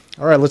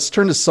All right, let's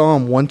turn to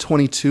Psalm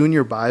 122 in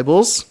your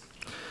Bibles.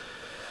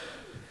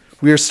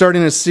 We are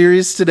starting a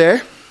series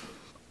today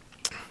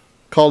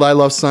called I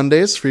Love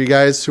Sundays. For you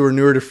guys who are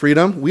newer to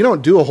Freedom, we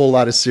don't do a whole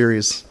lot of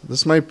series.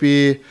 This might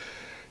be,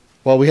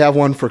 well, we have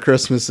one for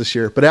Christmas this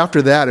year, but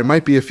after that, it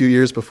might be a few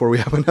years before we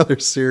have another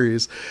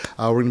series.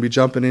 We're going to be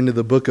jumping into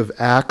the book of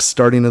Acts,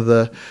 starting of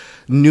the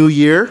new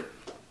year.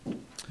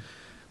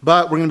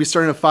 But we're going to be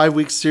starting a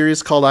 5-week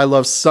series called I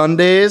Love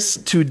Sundays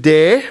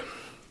today.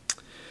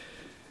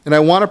 And I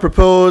want to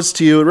propose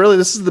to you, really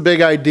this is the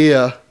big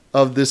idea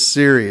of this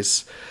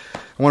series.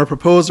 I want to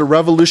propose a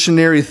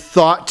revolutionary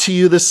thought to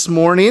you this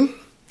morning.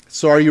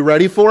 So are you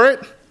ready for it?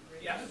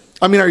 Yes.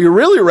 Are you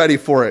really ready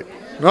for it?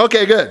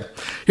 Okay, good.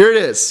 Here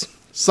it is.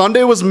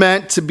 Sunday was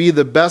meant to be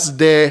the best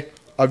day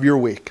of your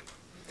week.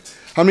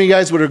 How many of you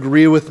guys would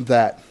agree with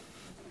that?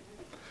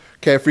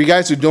 Okay, for you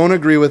guys who don't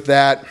agree with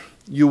that,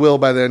 you will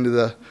by the end of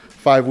the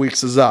 5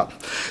 weeks is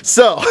up.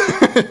 So,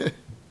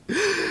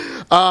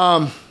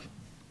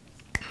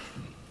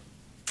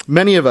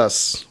 many of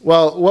us,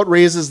 what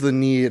raises the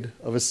need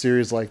of a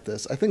series like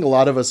this? I think a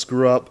lot of us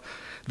grew up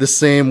the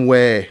same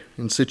way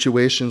in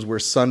situations where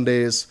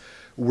Sundays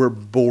were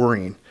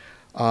boring.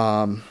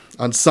 On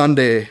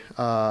Sunday,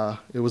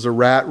 it was a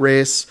rat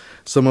race.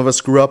 Some of us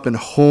grew up in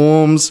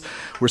homes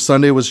where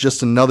Sunday was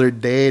just another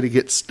day to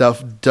get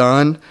stuff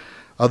done.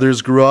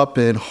 Others grew up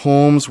in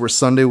homes where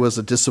Sunday was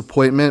a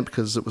disappointment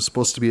because it was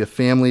supposed to be a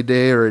family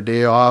day or a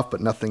day off, but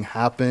nothing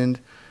happened.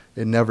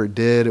 It never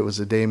did. It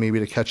was a day maybe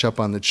to catch up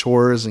on the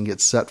chores and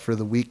get set for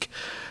the week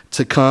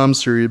to come.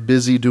 So you're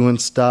busy doing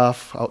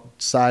stuff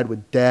outside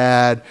with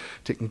dad,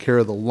 taking care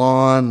of the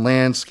lawn,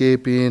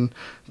 landscaping,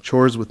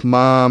 chores with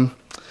mom.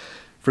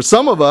 For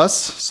some of us,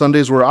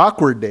 Sundays were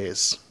awkward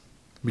days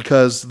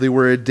because they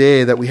were a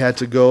day that we had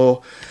to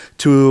go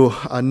to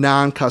a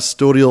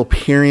non-custodial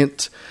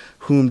parent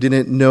whom that you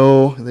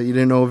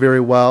didn't know very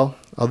well.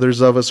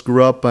 Others of us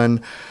grew up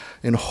in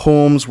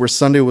homes where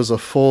Sunday was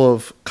full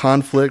of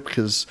conflict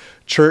because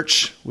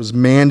church was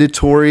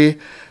mandatory,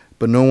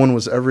 but no one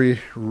was ever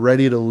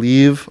ready to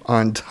leave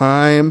on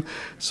time.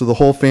 So the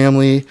whole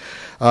family,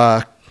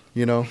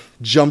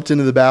 jumped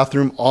into the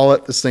bathroom all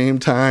at the same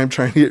time,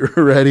 trying to get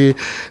ready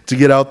to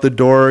get out the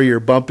door. You're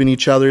bumping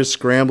each other,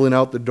 scrambling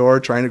out the door,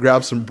 trying to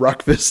grab some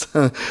breakfast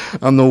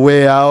on the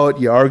way out.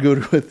 You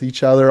argued with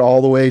each other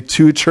all the way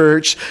to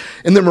church.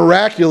 And then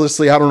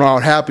miraculously, I don't know how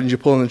it happens, you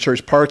pull in the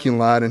church parking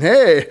lot and,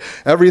 hey,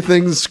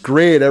 everything's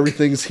great.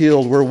 Everything's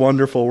healed. We're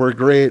wonderful. We're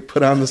great.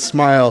 Put on the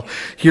smile.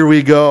 Here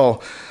we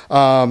go.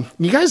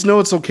 You guys know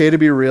it's okay to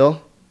be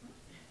real?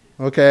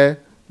 Okay?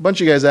 A bunch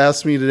of you guys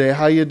asked me today,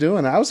 how you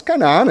doing? I was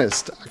kind of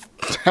honest.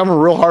 I'm having a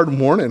real hard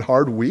morning,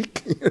 hard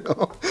week.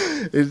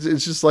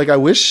 It's just like I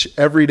wish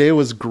every day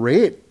was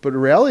great, but the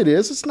reality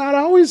is it's not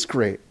always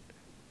great.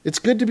 It's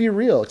good to be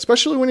real,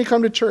 especially when you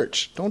come to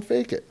church. Don't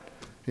fake it,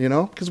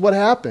 because what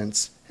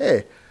happens?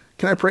 Hey,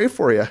 can I pray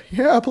for you?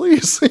 Yeah,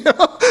 please.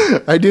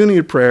 I do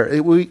need prayer.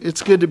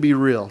 It's good to be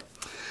real.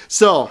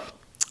 So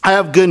I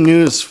have good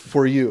news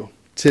for you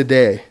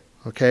today.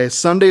 Okay,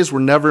 Sundays were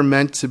never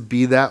meant to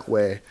be that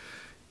way.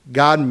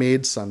 God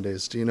made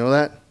Sundays. Do you know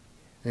that?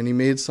 And he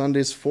made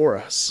Sundays for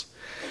us.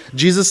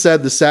 Jesus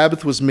said the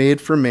Sabbath was made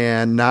for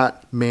man,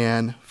 not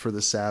man for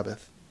the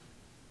Sabbath.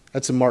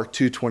 That's in Mark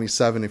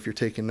 2:27 if you're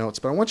taking notes.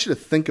 But I want you to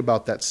think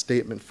about that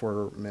statement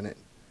for a minute.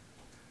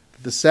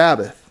 The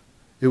Sabbath,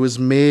 it was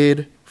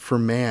made for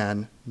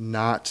man,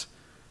 not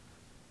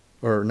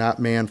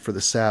man for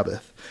the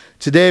Sabbath.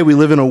 Today we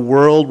live in a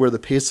world where the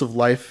pace of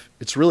life,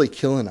 it's really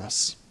killing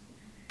us.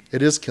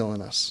 It is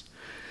killing us.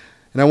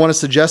 And I want to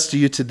suggest to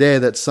you today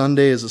that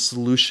Sunday is a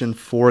solution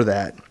for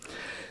that.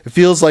 It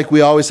feels like we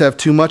always have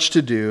too much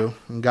to do,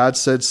 and God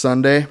said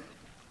Sunday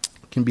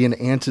can be an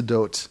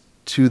antidote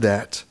to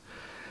that.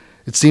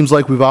 It seems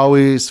like we've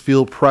always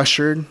feel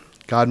pressured.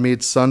 God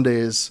made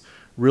Sundays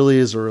really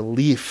as a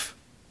relief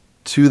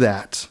to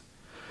that.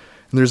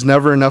 And there's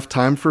never enough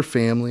time for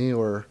family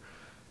or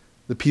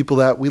the people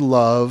that we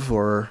love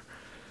or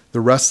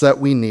the rest that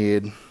we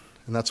need,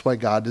 and that's why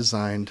God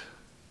designed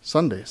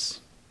Sundays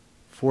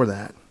for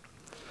that.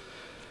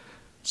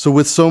 So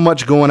with so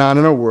much going on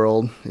in our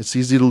world, it's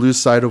easy to lose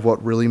sight of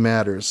what really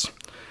matters.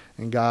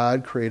 And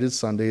God created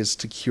Sundays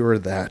to cure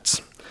that.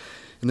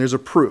 And there's a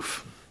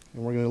proof.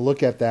 And we're going to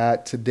look at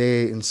that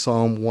today in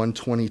Psalm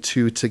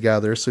 122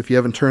 together. So if you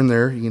haven't turned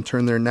there, you can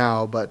turn there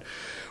now. But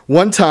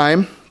one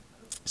time,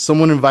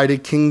 someone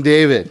invited King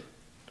David,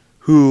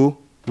 who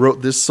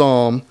wrote this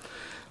psalm,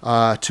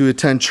 to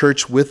attend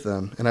church with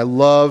them. And I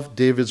love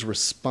David's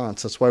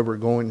response. That's why we're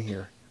going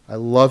here. I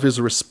love his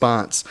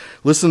response.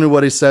 Listen to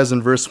what he says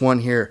in verse 1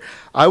 here.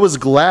 I was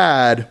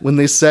glad when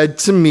they said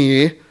to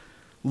me,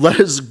 let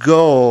us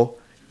go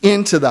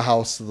into the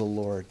house of the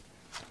Lord.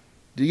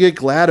 Do you get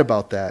glad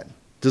about that?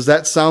 Does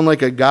that sound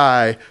like a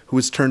guy who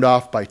was turned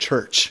off by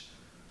church?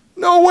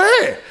 No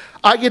way.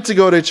 I get to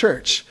go to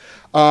church.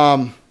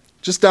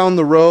 Just down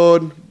the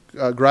road,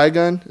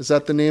 Grygun, is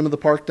that the name of the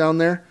park down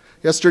there?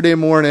 yesterday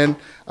morning,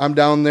 I'm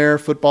down there,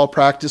 football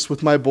practice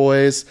with my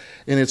boys,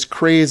 and it's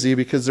crazy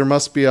because there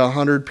must be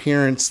 100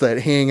 parents that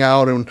hang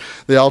out, and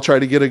they all try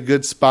to get a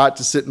good spot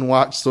to sit and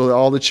watch, so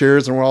all the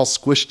chairs, and we're all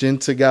squished in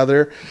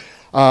together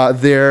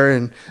there,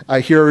 and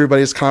I hear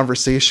everybody's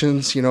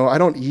conversations. I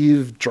don't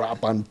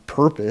eavesdrop on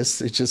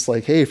purpose. It's just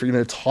like, hey, if you're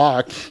going to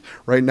talk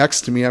right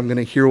next to me, I'm going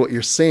to hear what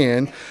you're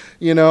saying,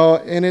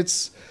 and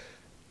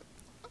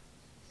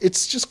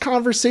it's just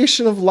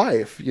conversation of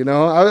life,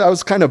 I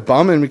was kind of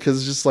bumming because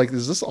it's just like,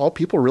 is this all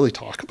people really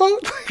talk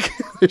about?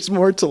 There's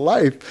more to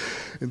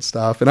life and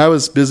stuff. And I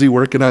was busy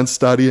working on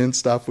studying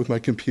stuff with my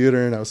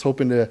computer, and I was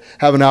hoping to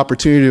have an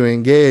opportunity to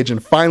engage.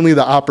 And finally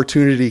the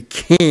opportunity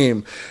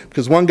came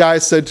because one guy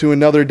said to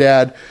another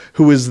dad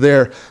who was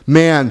there,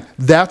 man,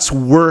 that's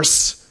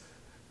worse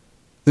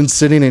than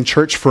sitting in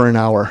church for an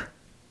hour.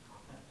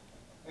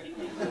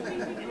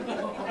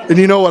 And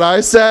you know what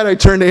I said? I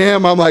turned to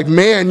him. I'm like,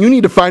 man, you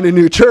need to find a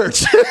new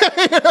church.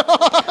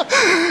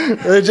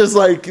 It's just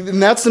like,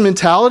 and that's the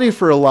mentality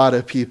for a lot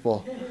of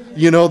people.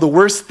 The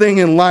worst thing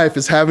in life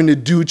is having to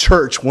do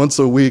church once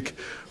a week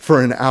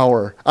for an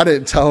hour. I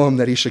didn't tell him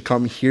that he should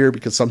come here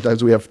because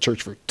sometimes we have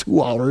church for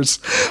 2 hours.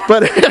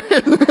 But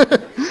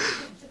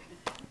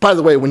by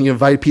the way, when you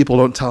invite people,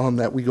 don't tell them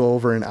that we go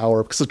over an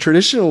hour because the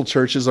traditional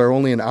churches are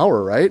only an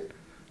hour, right?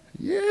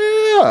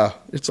 Yeah,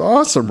 it's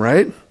awesome,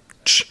 right?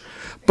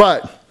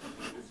 But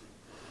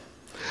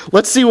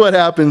let's see what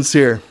happens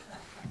here.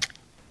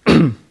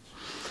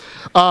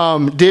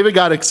 David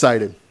got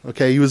excited.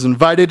 Okay, he was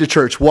invited to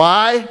church.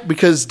 Why?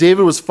 Because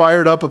David was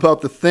fired up about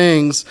the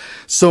things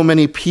so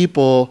many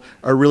people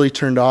are really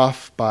turned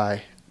off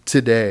by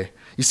today.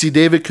 You see,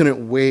 David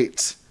couldn't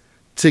wait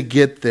to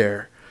get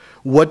there.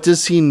 What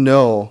does he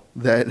know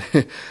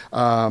that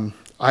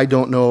I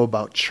don't know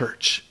about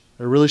church?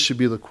 It really should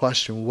be the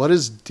question. What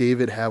does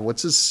David have?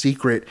 What's his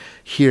secret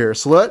here?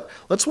 So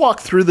let's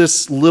walk through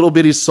this little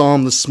bitty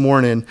psalm this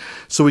morning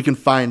so we can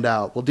find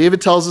out. Well,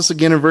 David tells us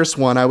again in verse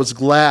 1, I was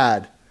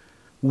glad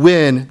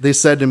when they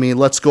said to me,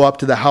 let's go up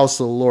to the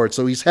house of the Lord.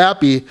 So he's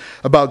happy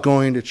about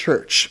going to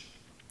church,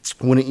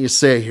 wouldn't you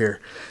say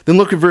here? Then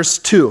look at verse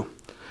 2.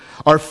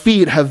 Our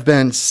feet have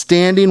been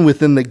standing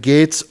within the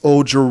gates,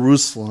 O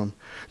Jerusalem.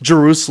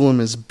 Jerusalem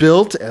is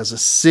built as a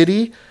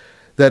city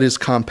that is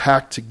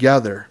compact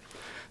together.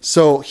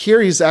 So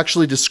here he's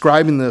actually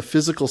describing the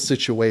physical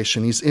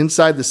situation. He's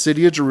inside the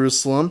city of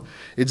Jerusalem.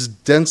 It's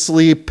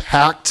densely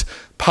packed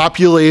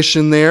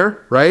population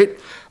there, right?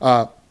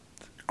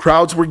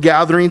 Crowds were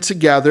gathering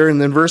together. And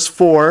then verse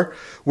 4,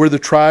 where the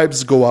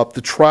tribes go up,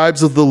 the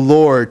tribes of the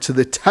Lord, to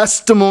the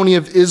testimony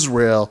of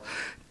Israel,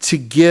 to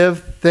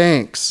give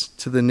thanks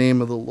to the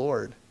name of the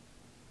Lord.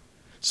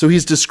 So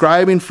he's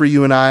describing for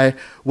you and I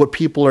what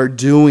people are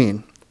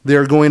doing.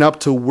 They're going up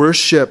to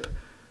worship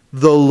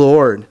the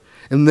Lord.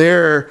 And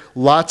there are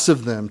lots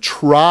of them,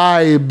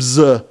 tribes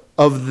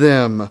of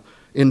them,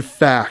 in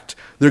fact.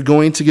 They're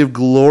going to give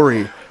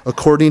glory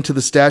according to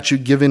the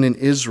statute given in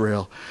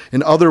Israel.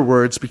 In other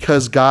words,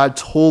 because God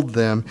told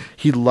them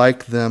he'd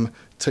like them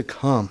to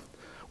come.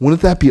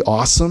 Wouldn't that be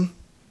awesome?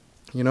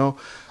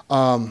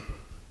 For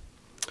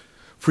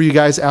you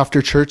guys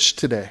after church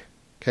today,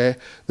 okay?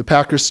 The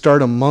Packers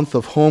start a month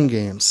of home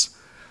games.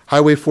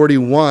 Highway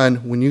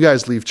 41, when you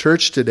guys leave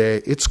church today,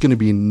 it's going to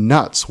be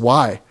nuts.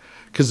 Why?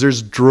 Because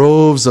there's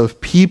droves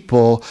of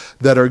people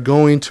that are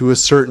going to a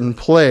certain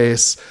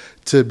place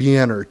to be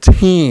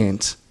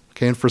entertained.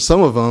 Okay, and for some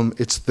of them,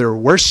 it's their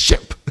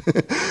worship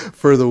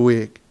for the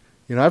week.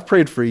 I've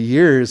prayed for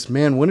years,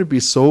 man, wouldn't it be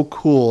so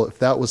cool if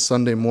that was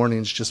Sunday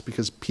mornings just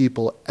because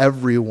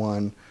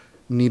everyone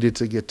needed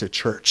to get to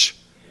church?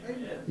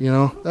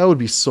 That would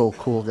be so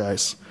cool,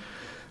 guys.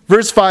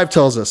 Verse 5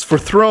 tells us, for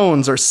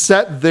thrones are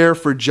set there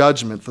for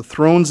judgment, the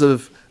thrones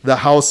of the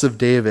house of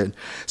David.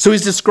 So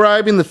he's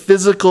describing the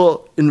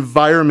physical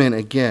environment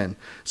again.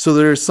 So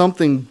there's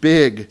something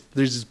big.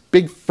 There's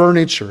big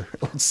furniture,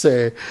 let's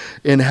say,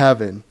 in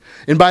heaven.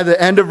 And by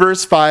the end of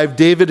verse 5,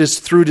 David is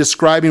through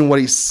describing what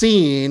he's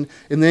seeing.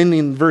 And then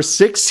in verse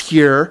 6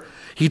 here,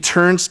 he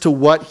turns to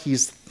what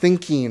he's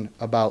thinking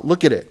about.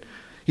 Look at it.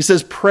 He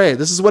says, pray.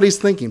 This is what he's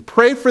thinking.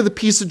 Pray for the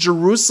peace of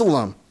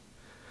Jerusalem.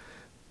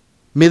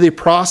 May they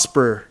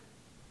prosper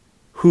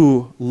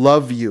who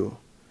love you.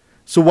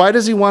 So why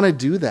does he want to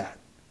do that?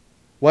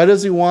 Why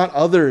does he want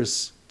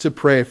others to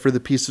pray for the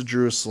peace of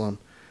Jerusalem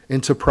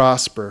and to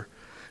prosper?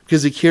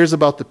 Because he cares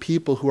about the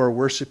people who are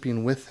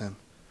worshiping with him.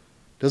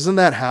 Doesn't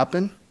that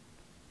happen?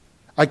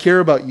 I care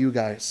about you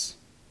guys.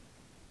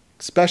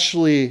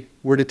 Especially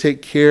we're to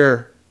take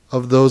care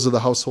of those of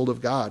the household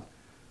of God.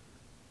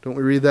 Don't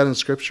we read that in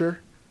Scripture?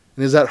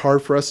 And is that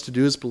hard for us to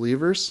do as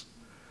believers?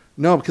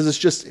 No, because it's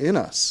just in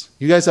us.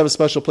 You guys have a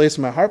special place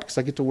in my heart because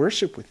I get to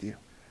worship with you.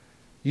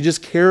 You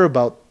just care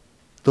about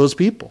those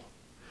people.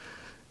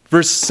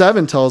 Verse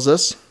 7 tells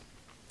us,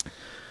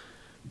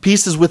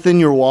 peace is within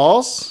your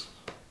walls,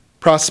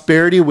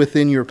 prosperity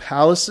within your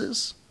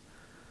palaces.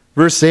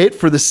 Verse 8,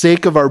 for the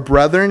sake of our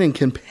brethren and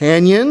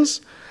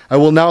companions, I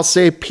will now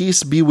say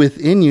peace be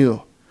within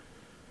you.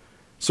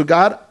 So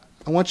God,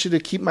 I want you to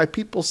keep my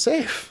people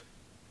safe.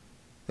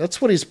 That's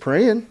what he's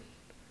praying.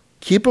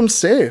 Keep them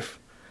safe.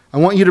 I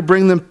want you to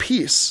bring them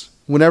peace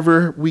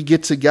whenever we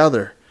get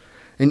together.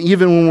 And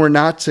even when we're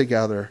not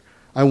together,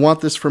 I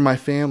want this for my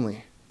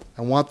family.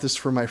 I want this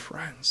for my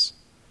friends.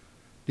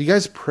 Do you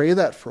guys pray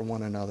that for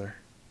one another?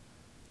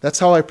 That's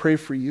how I pray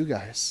for you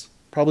guys,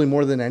 probably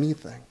more than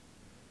anything.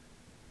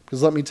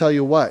 Because let me tell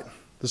you what,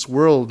 this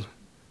world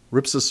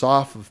rips us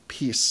off of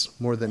peace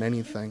more than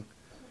anything.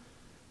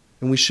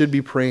 And we should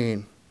be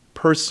praying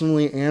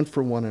personally and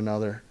for one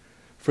another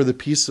for the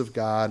peace of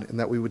God, and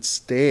that we would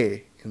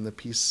stay in the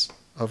peace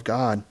of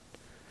God.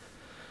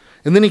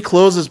 And then he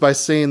closes by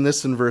saying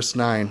this in verse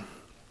 9.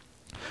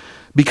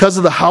 Because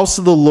of the house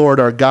of the Lord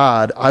our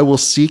God, I will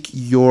seek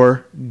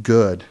your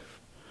good.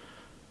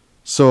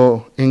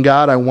 So, in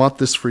God, I want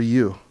this for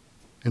you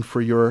and for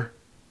your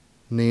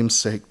name's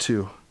sake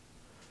too.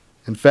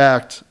 In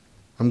fact,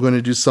 I'm going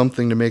to do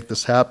something to make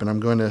this happen. I'm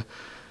going to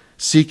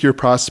seek your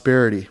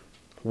prosperity.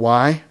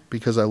 Why?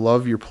 Because I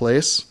love your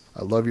place.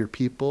 I love your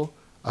people.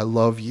 I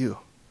love you.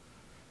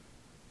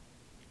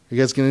 You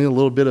guys getting a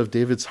little bit of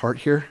David's heart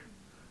here?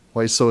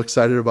 Why he's so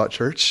excited about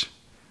church?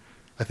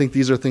 I think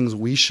these are things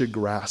we should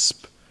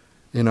grasp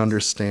and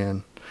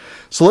understand.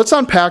 So let's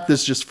unpack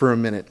this just for a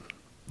minute.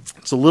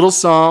 It's a little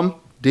psalm.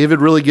 David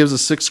really gives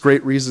us 6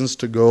 great reasons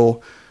to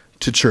go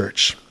to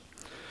church.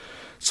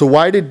 So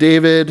why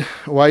David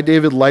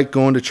like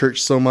going to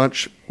church so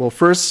much? Well,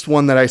 first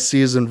one that I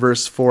see is in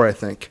verse 4, I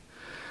think.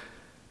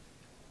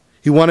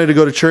 He wanted to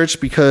go to church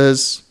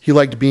because he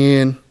liked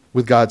being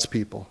with God's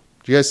people.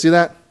 Do you guys see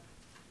that?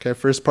 Okay,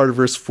 first part of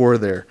verse 4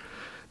 there.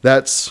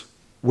 That's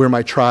where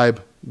my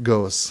tribe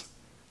goes.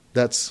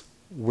 That's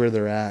where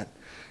they're at.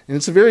 And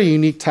it's a very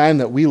unique time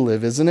that we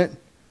live, isn't it?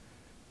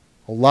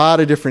 A lot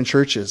of different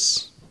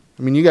churches.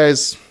 I mean, you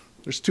guys,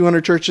 there's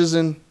 200 churches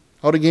in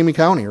Outagamie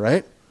County,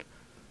 right?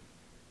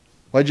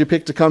 Why'd you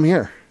pick to come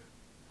here?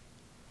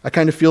 I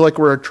kind of feel like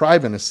we're a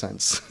tribe in a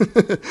sense.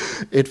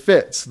 It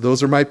fits.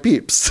 Those are my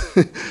peeps.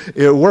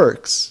 It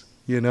works,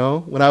 you know.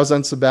 When I was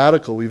on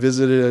sabbatical, we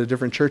visited a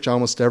different church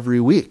almost every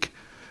week,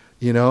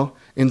 you know.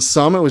 In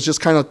some, it was just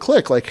kind of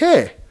click, like,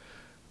 hey,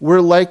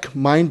 we're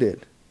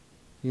like-minded,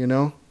 you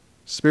know.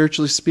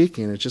 Spiritually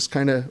speaking, it just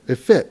kind of, it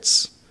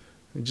fits.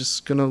 We're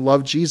just going to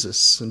love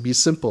Jesus and be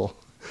simple.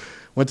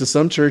 Went to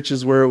some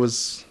churches where it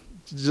was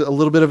a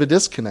little bit of a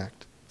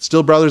disconnect.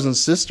 Still brothers and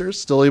sisters,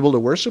 still able to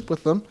worship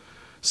with them.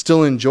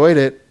 Still enjoyed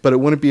it, but it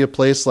wouldn't be a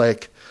place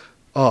like,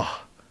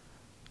 oh,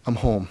 I'm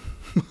home.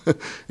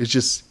 It's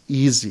just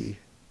easy.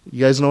 You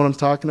guys know what I'm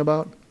talking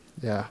about?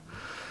 Yeah.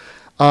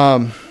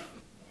 The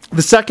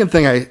second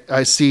thing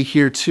I see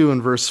here too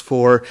in verse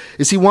 4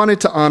 is he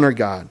wanted to honor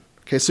God.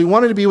 Okay, so he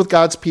wanted to be with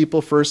God's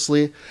people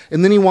firstly,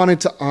 and then he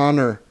wanted to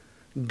honor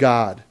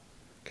God.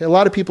 Okay, a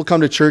lot of people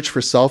come to church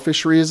for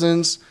selfish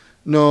reasons.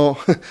 No,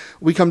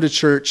 we come to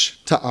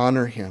church to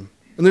honor him.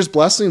 And there's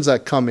blessings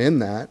that come in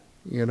that,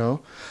 you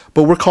know.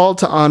 But we're called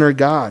to honor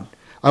God.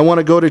 I want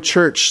to go to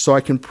church so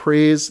I can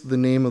praise the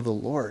name of the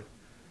Lord.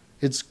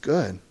 It's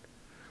good.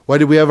 Why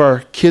did we have our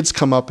kids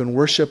come up and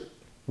worship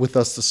with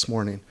us this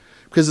morning?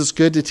 Because it's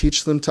good to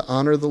teach them to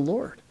honor the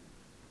Lord.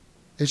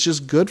 It's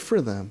just good for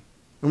them.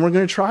 And we're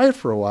going to try it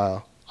for a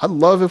while. I'd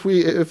love if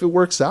it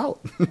works out.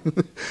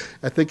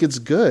 I think it's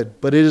good.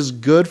 But it is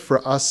good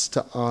for us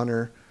to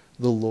honor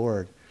the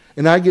Lord.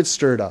 And I get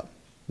stirred up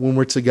when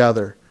we're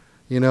together.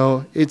 You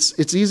know,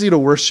 it's easy to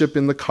worship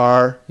in the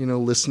car, you know,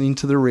 listening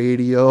to the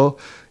radio,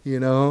 you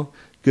know,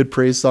 good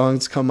praise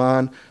songs come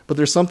on. But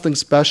there's something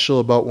special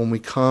about when we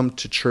come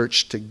to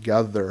church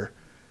together.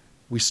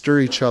 We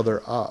stir each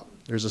other up.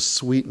 There's a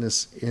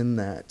sweetness in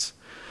that.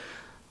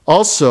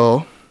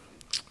 Also,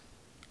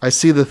 I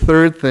see the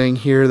third thing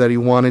here that he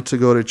wanted to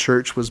go to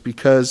church was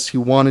because he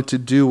wanted to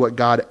do what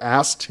God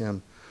asked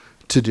him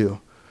to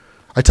do.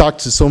 I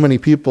talked to so many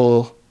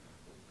people,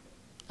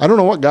 I don't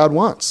know what God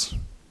wants.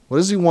 What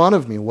does he want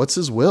of me? What's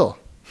his will?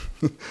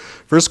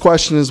 First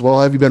question is,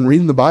 well, have you been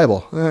reading the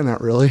Bible?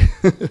 Not really.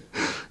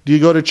 Do you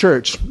go to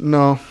church?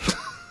 No.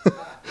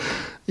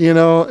 You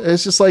know,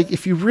 it's just like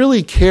if you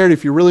really cared,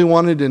 if you really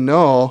wanted to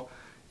know,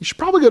 you should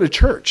probably go to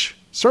church.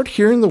 Start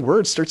hearing the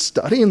word. Start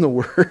studying the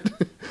word.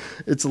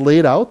 It's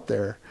laid out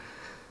there.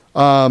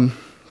 I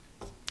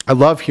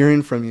love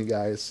hearing from you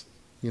guys.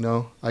 You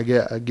know, I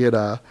get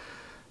a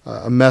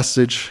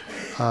message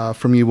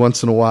from you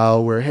once in a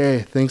while where, hey,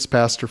 thanks,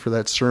 Pastor, for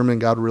that sermon.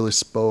 God really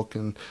spoke,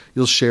 and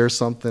you'll share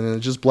something, and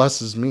it just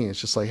blesses me.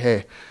 It's just like,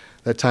 hey,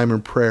 that time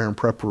in prayer and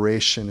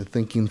preparation and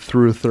thinking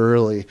through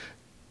thoroughly,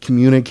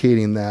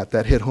 communicating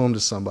that hit home to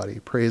somebody.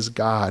 Praise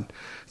God.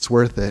 It's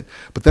worth it.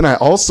 But then I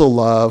also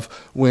love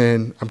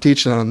when I'm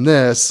teaching on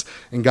this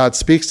and God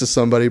speaks to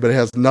somebody, but it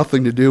has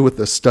nothing to do with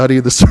the study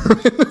of the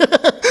sermon.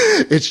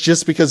 It's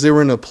just because they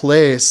were in a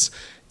place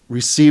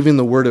receiving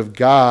the word of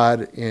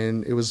God,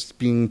 and it was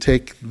being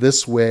taken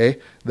this way,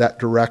 that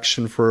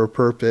direction for a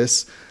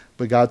purpose,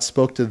 but God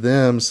spoke to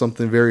them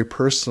something very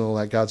personal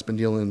that God's been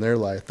dealing in their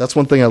life. That's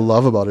one thing I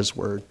love about his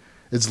word.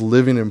 It's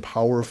living and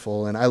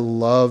powerful, and I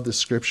love the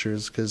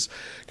scriptures because,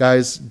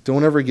 guys,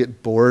 don't ever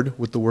get bored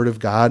with the word of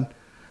God.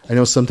 I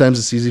know sometimes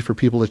it's easy for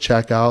people to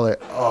check out,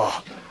 like,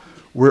 oh,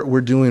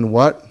 we're doing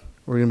what?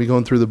 We're going to be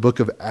going through the book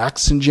of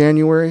Acts in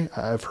January.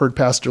 I've heard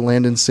Pastor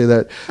Landon say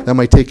that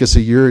might take us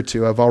a year or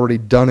two. I've already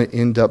done an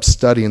in-depth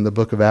study in the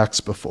book of Acts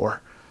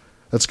before.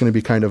 That's going to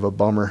be kind of a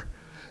bummer.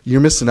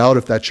 You're missing out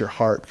if that's your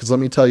heart, because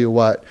let me tell you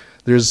what,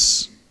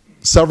 there's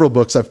several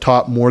books I've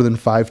taught more than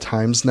 5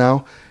 times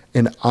now,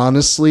 and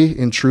honestly,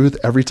 in truth,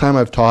 every time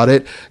I've taught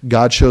it,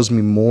 God shows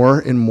me more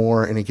and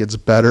more, and it gets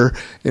better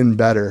and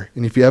better.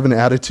 And if you have an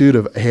attitude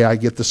of, hey, I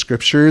get the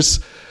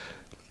scriptures,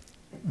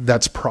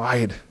 that's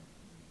pride.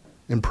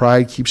 And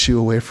pride keeps you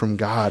away from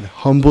God.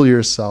 Humble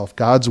yourself.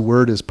 God's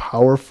word is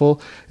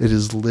powerful. It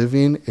is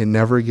living. It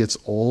never gets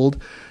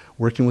old.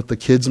 Working with the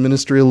kids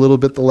ministry a little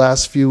bit the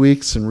last few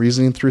weeks and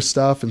reasoning through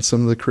stuff and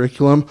some of the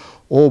curriculum.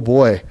 Oh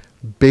boy,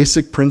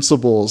 basic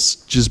principles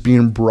just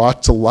being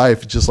brought to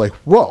life. Just like,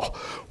 whoa,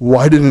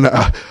 why didn't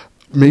I?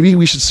 Maybe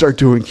we should start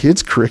doing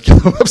kids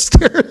curriculum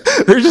upstairs.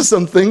 There's just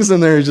some things in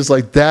there just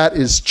like, that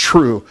is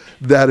true.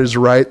 That is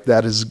right.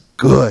 That is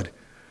good.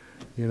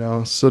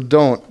 So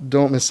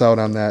don't miss out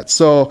on that.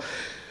 So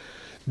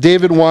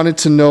David wanted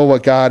to know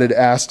what God had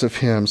asked of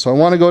him. So I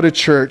want to go to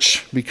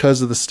church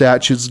because of the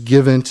statutes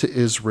given to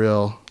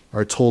Israel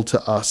are told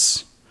to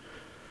us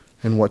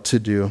and what to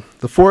do.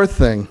 The fourth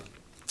thing,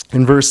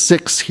 in verse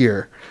 6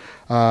 here,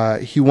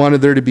 he wanted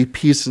there to be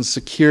peace and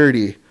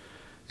security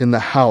in the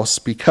house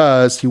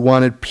because he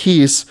wanted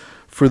peace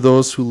for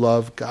those who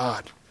love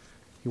God.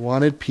 He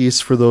wanted peace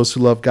for those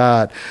who love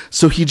God.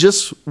 So he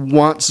just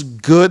wants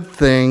good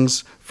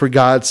things for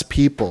God's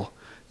people.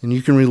 And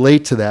you can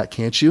relate to that,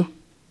 can't you?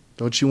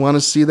 Don't you want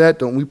to see that?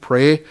 Don't we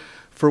pray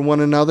for one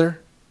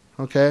another?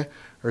 Okay?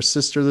 Our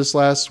sister this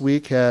last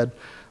week had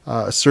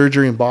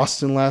surgery in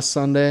Boston last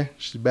Sunday.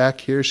 She's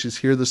back here. She's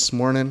here this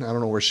morning. I don't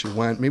know where she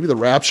went. Maybe the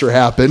rapture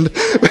happened.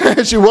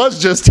 She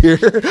was just here.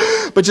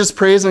 But just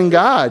praising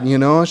God,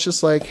 It's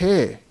just like,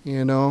 hey,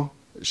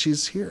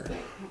 she's here.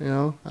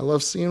 I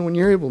love seeing when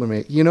you're able to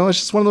make. It's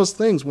just one of those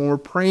things. When we're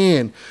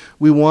praying,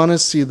 we want to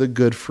see the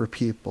good for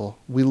people.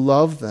 We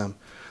love them.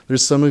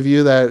 There's some of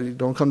you that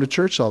don't come to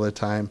church all the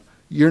time.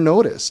 You're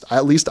noticed.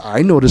 At least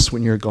I notice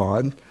when you're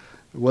gone.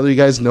 Whether you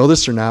guys know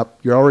this or not,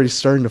 you're already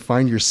starting to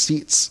find your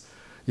seats.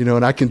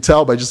 And I can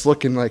tell by just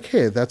looking like,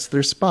 hey, that's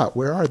their spot.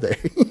 Where are they?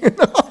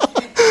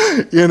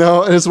 And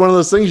it's one of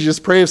those things you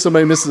just pray if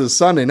somebody misses a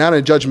Sunday, not in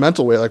a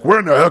judgmental way, like, where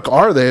in the heck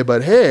are they?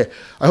 But hey,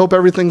 I hope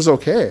everything's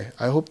okay.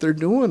 I hope they're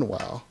doing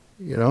well.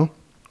 You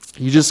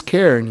just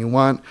care and you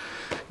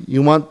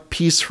want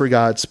peace for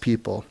God's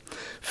people.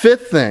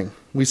 Fifth thing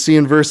we see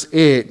in verse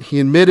 8, he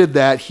admitted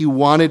that he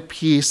wanted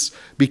peace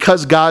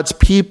because God's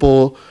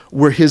people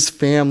were his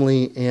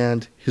family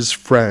and his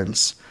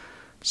friends.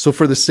 So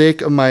for the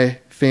sake of my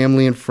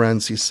family and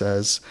friends, he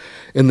says.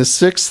 And the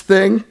sixth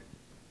thing,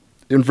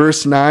 in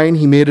verse 9,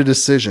 he made a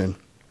decision.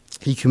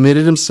 He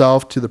committed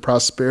himself to the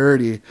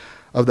prosperity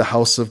of the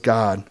house of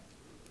God.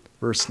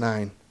 Verse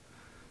 9.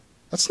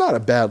 That's not a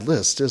bad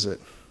list, is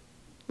it?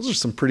 Those are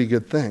some pretty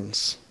good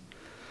things.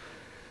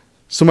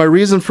 So my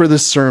reason for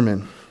this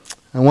sermon,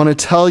 I want to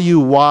tell you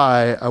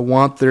why I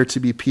want there to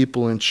be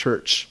people in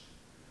church,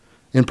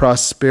 in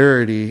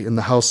prosperity in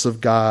the house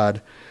of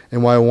God,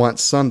 and why I want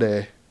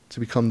Sunday to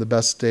become the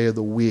best day of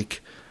the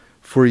week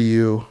for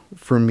you,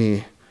 for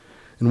me,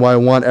 and why I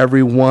want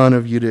every one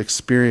of you to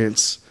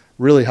experience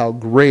really how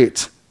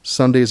great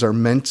Sundays are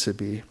meant to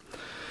be.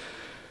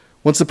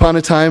 Once upon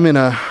a time in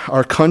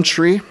our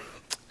country,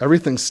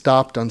 everything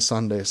stopped on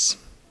Sundays.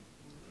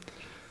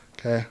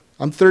 Okay,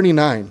 I'm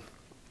 39.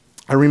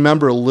 I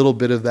remember a little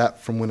bit of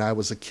that from when I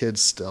was a kid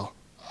still.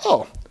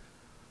 Oh,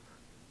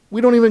 we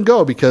don't even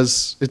go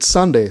because it's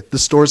Sunday. The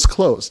store's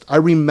closed. I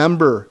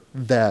remember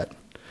that.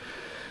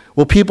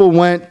 Well, people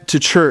went to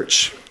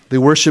church. They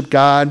worshiped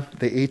God.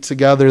 They ate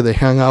together. They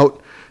hung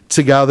out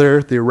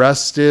together. They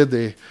rested.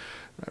 They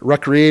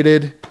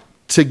recreated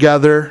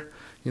together.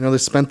 They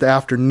spent the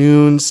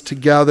afternoons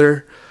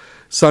together.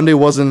 Sunday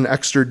wasn't an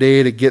extra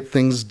day to get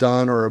things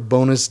done or a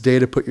bonus day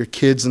to put your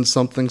kids in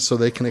something so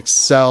they can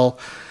excel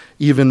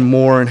even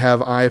more and have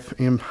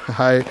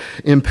high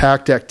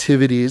impact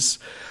activities.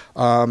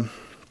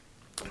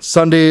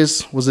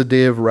 Sundays was a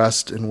day of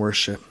rest and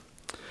worship.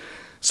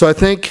 So I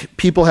think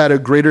people had a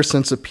greater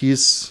sense of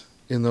peace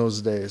in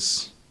those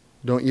days.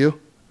 Don't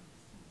you?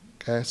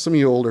 Okay, some of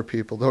you older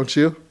people, don't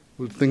you?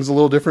 Were things a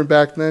little different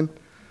back then?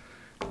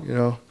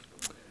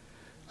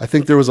 I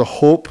think there was a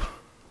hope,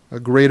 a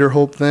greater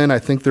hope then. I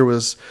think there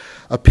was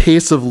a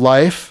pace of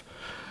life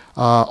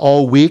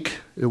all week.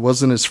 It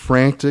wasn't as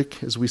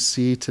frantic as we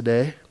see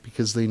today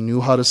because they knew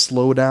how to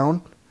slow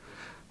down.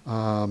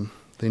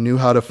 They knew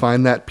how to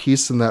find that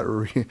peace and that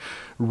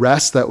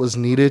rest that was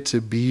needed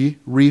to be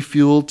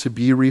refueled, to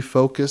be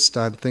refocused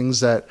on things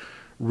that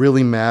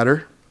really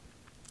matter.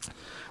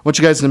 I want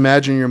you guys to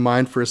imagine in your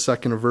mind for a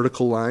second a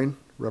vertical line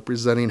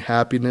representing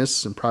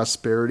happiness and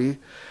prosperity,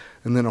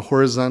 and then a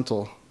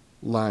horizontal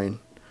line.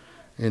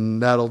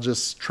 And that'll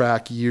just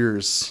track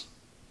years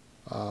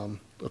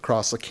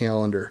across a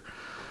calendar.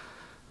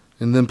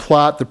 And then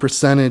plot the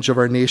percentage of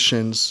our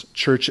nation's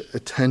church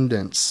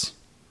attendance.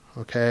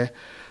 okay,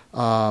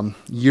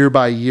 year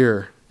by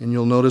year. And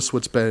you'll notice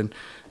it's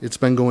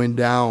been going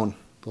down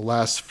the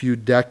last few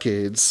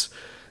decades.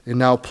 And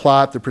now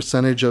plot the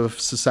percentage of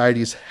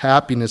society's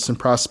happiness and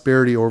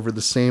prosperity over the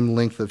same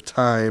length of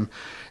time,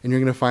 and you're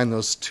going to find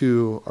those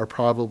two are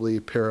probably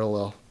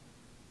parallel,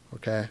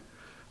 okay?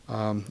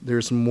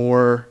 There's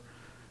more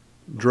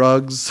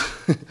drugs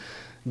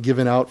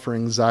given out for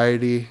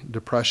anxiety,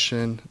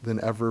 depression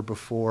than ever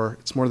before.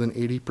 It's more than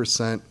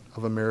 80%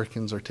 of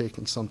Americans are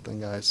taking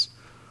something, guys.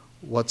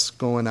 What's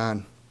going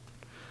on?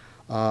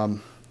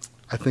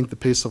 I think the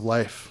pace of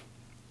life.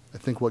 I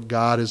think what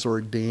God has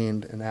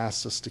ordained and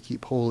asked us to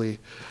keep holy,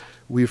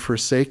 we've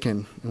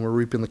forsaken, and we're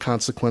reaping the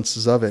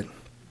consequences of it.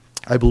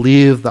 I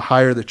believe the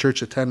higher the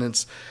church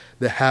attendance,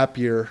 the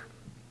happier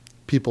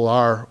people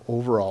are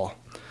overall.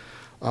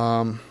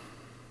 There's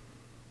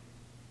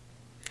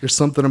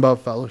something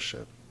about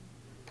fellowship.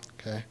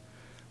 Okay,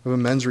 we have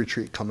a men's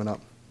retreat coming up.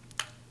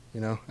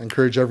 I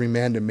encourage every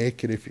man to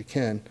make it if you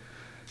can.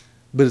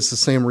 But it's the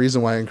same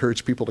reason why I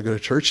encourage people to go to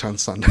church on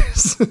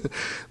Sundays.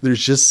 There's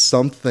just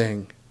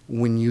something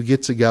when you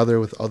get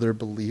together with other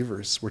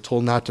believers. We're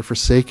told not to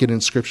forsake it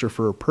in Scripture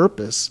for a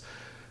purpose,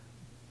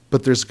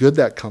 but there's good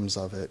that comes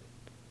of it.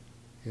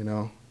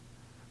 You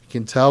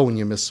can tell when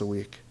you miss a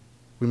week.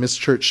 We missed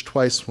church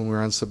twice when we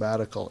were on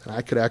sabbatical, and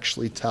I could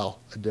actually tell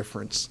a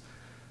difference.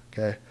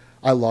 Okay,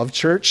 I love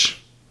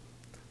church.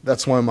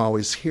 That's why I'm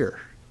always here.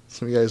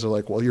 Some of you guys are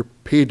like, well, you're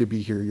paid to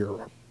be here.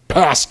 You're a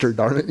pastor,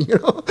 darn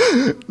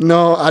it.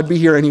 No, I'd be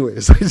here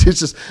anyways. It's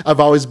just, I've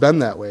always been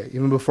that way.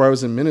 Even before I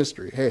was in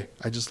ministry. Hey,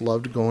 I just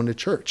loved going to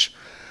church.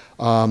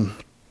 But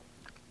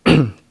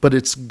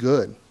it's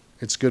good.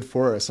 It's good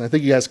for us. And I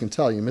think you guys can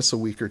tell. You miss a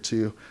week or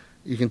two,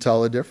 you can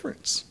tell a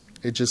difference.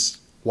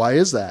 Why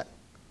is that?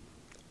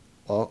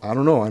 Well, I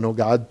don't know. I know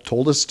God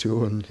told us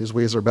to, and his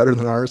ways are better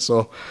than ours,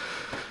 so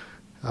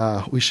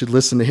we should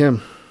listen to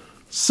him.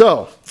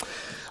 So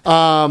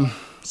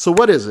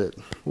what is it?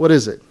 What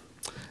is it?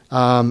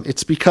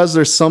 It's because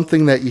there's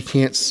something that you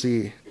can't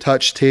see,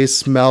 touch, taste,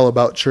 smell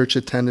about church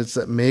attendance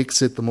that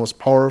makes it the most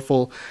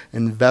powerful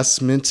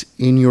investment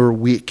in your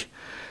week.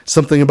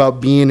 Something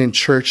about being in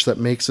church that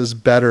makes us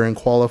better and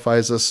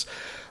qualifies us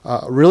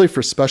really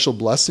for special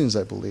blessings,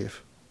 I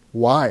believe.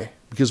 Why?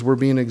 Because we're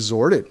being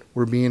exhorted,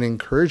 we're being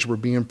encouraged, we're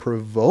being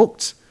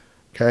provoked,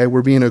 okay?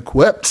 We're being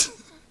equipped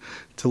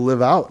to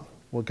live out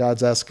what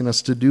God's asking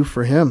us to do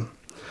for him.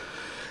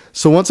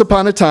 So once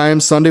upon a time,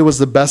 Sunday was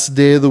the best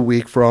day of the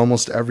week for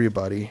almost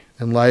everybody,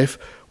 and life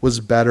was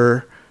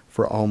better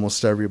for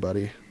almost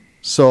everybody.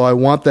 So I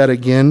want that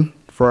again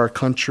for our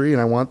country,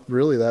 and I want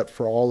really that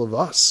for all of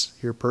us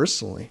here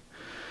personally.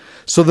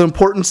 So the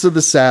importance of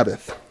the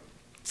Sabbath.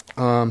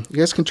 You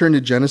guys can turn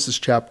to Genesis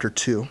chapter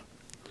 2.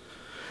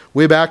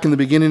 Way back in the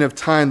beginning of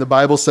time, the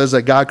Bible says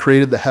that God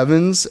created the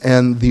heavens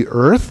and the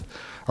earth.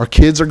 Our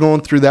kids are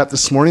going through that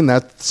this morning.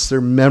 That's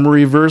their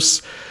memory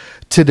verse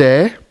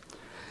today.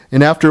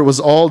 And after it was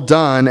all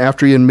done,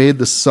 after he had made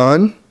the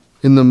sun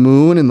and the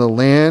moon and the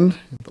land,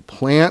 the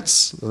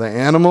plants, the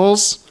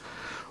animals,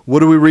 what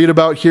do we read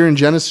about here in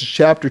Genesis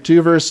chapter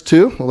 2, verse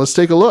 2? Well, let's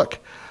take a look.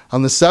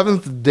 On the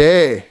seventh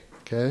day,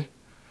 okay,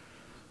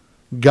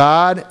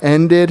 God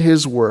ended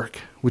his work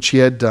which he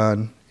had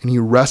done, and he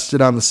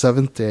rested on the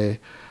seventh day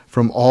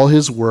from all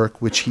his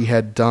work which he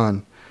had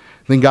done.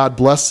 Then God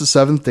blessed the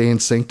seventh day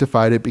and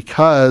sanctified it,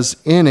 because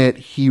in it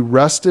he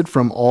rested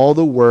from all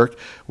the work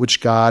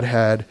which God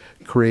had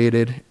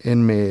created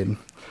and made.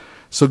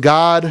 So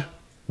God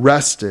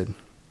rested.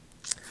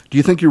 Do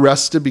you think he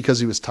rested because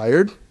he was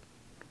tired?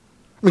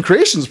 I mean,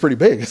 creation's pretty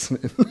big,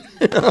 isn't it?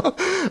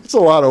 It's a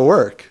lot of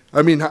work.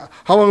 I mean,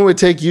 how long would it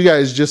take you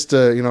guys just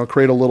to,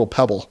 create a little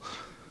pebble?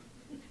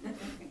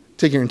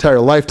 Take your entire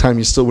lifetime,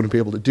 you still wouldn't be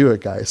able to do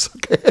it, guys.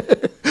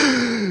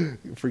 Okay?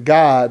 For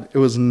God, it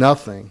was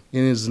nothing.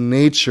 In his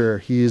nature,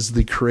 he is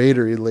the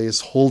creator. He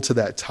lays hold to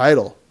that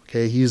title.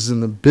 Okay, he's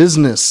in the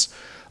business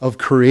of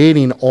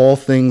creating all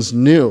things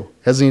new.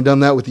 Hasn't he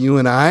done that with you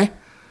and I?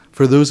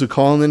 For those who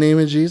call on the name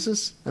of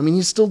Jesus? I mean,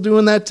 he's still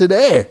doing that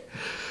today.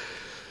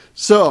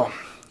 So,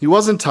 he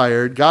wasn't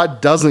tired.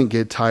 God doesn't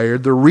get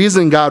tired. The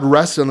reason God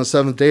rested on the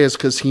seventh day is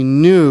because he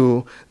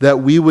knew that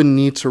we would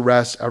need to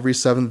rest every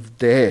seventh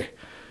day,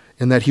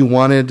 and that he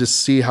wanted to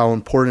see how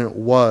important it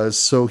was,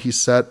 so he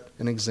set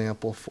an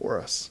example for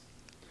us.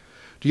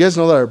 Do you guys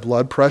know that our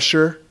blood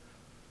pressure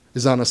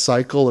is on a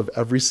cycle of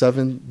every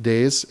 7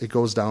 days? It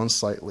goes down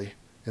slightly,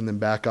 and then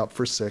back up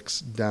for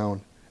 6,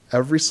 down.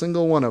 Every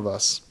single one of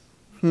us.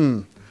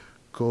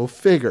 Go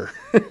figure.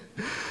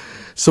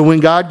 So when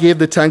God gave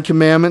the 10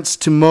 commandments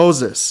to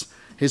Moses,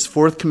 his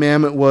fourth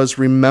commandment was,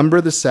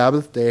 remember the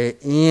Sabbath day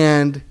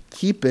and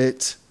keep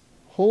it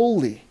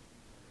holy.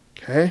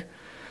 Okay?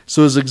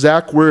 So his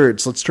exact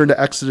words, let's turn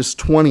to Exodus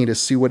 20 to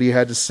see what he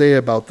had to say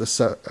about the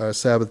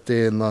Sabbath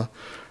day and the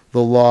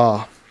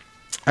law.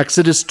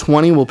 Exodus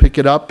 20, we'll pick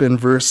it up in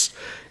verse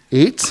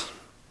 8.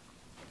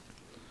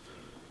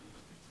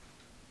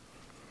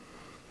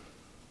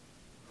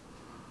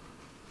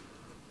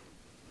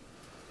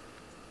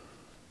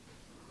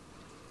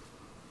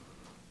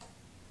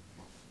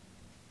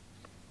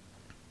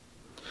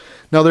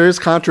 Now, there is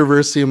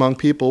controversy among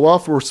people. Well,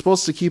 if we're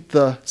supposed to keep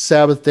the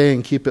Sabbath day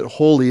and keep it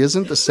holy,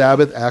 isn't the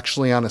Sabbath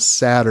actually on a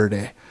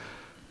Saturday?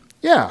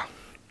 Yeah.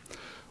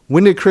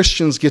 When did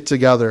Christians get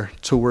together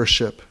to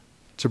worship,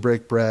 to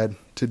break bread,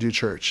 to do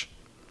church?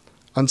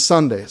 On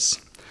Sundays.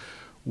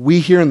 We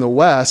here in the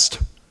West,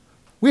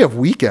 we have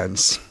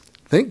weekends.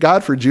 Thank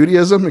God for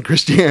Judaism and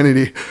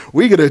Christianity.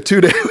 We get a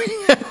 2-day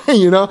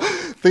weekend,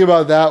 Think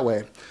about it that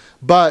way.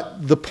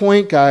 But the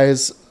point,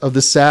 guys, of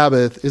the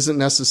Sabbath isn't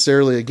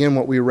necessarily, again,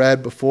 what we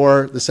read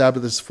before. The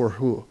Sabbath is for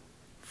who?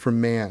 For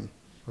man,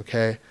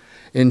 okay?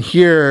 And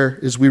here,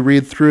 as we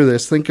read through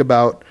this, think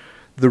about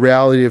the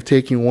reality of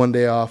taking one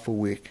day off a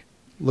week.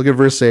 Look at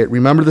verse 8.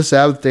 Remember the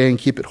Sabbath day and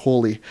keep it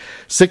holy.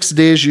 6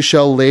 days you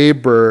shall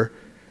labor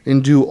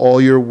and do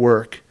all your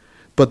work.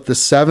 But the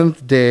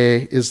seventh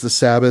day is the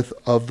Sabbath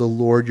of the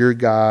Lord your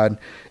God.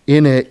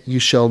 In it you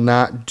shall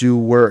not do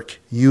work,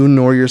 you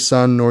nor your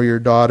son, nor your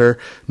daughter,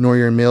 nor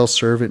your male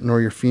servant,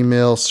 nor your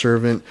female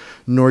servant,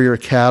 nor your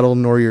cattle,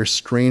 nor your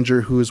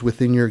stranger who is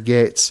within your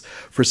gates.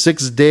 For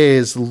 6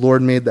 days the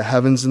Lord made the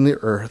heavens and the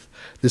earth,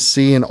 the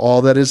sea and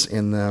all that is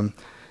in them,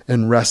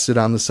 and rested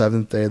on the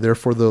seventh day.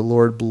 Therefore the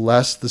Lord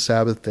blessed the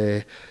Sabbath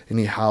day, and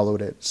he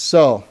hallowed it.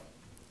 So,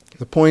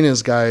 the point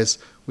is, guys,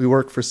 we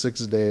work for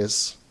 6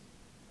 days.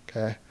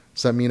 Okay?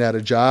 Does that mean at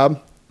a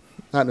job?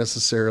 Not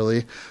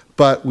necessarily.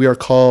 But we are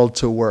called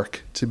to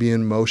work, to be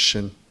in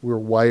motion. We're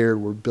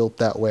wired, we're built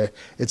that way.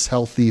 It's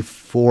healthy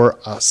for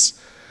us.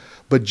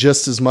 But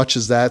just as much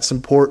as that's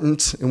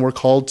important and we're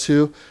called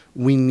to,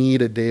 we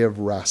need a day of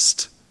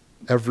rest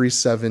every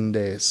 7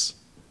 days.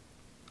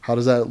 How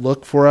does that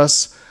look for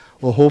us?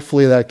 Well,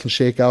 hopefully that can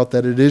shake out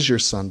that it is your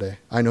Sunday.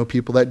 I know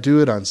people that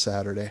do it on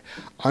Saturday.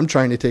 I'm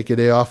trying to take a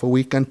day off a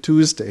week on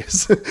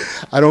Tuesdays.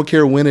 I don't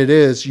care when it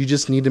is. You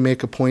just need to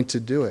make a point to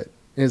do it.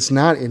 And it's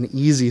not an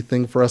easy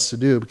thing for us to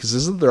do because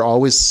isn't there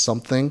always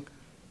something?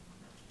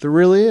 There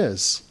really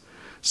is.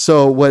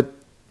 So what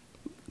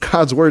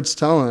God's Word's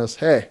telling us,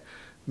 hey,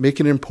 make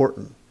it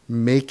important.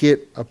 Make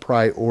it a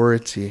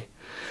priority.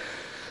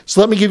 So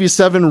let me give you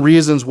 7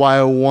 reasons why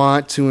I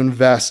want to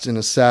invest in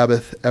a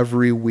Sabbath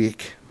every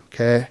week.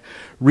 Okay?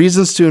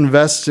 Reasons to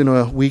invest in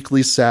a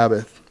weekly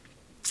Sabbath.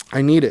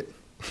 I need it.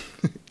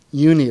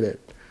 You need it.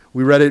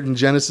 We read it in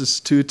Genesis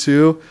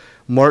 2:2,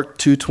 Mark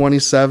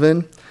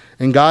 2:27.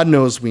 And God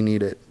knows we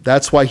need it.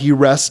 That's why he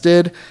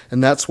rested,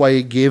 and that's why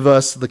he gave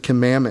us the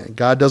commandment.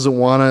 God doesn't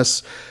want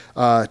us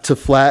to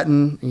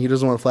flatten. He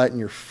doesn't want to flatten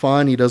your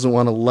fun. He doesn't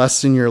want to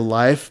lessen your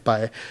life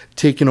by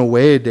taking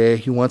away a day.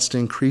 He wants to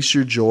increase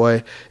your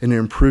joy and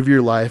improve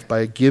your life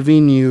by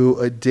giving you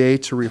a day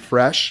to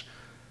refresh,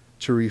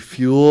 to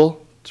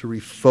refuel, to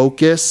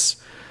refocus,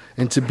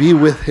 and to be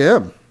with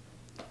him.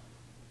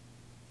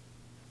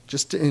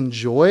 Just to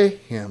enjoy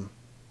him,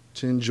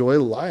 to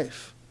enjoy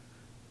life.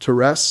 To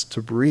rest,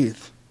 to breathe.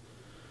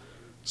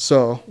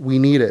 So we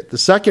need it. The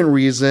second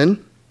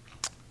reason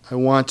I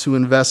want to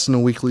invest in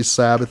a weekly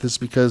Sabbath is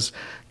because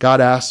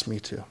God asked me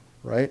to,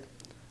 right?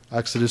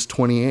 Exodus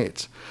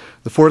 28.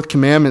 The fourth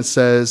commandment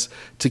says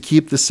to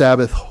keep the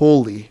Sabbath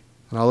holy.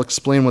 And I'll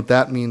explain what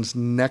that means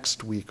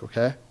next week,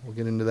 okay? We'll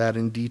get into that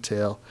in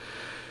detail.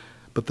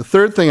 But the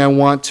third thing I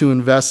want to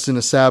invest in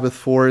a Sabbath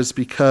for is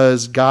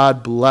because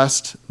God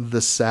blessed the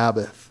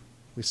Sabbath.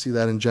 We see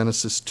that in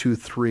Genesis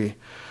 2:3.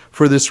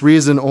 For this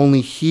reason,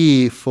 only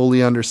he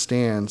fully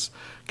understands.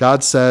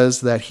 God says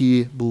that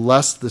he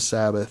blessed the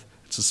Sabbath.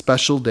 It's a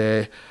special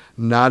day,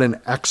 not an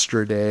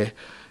extra day.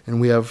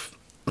 And we have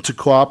to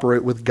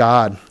cooperate with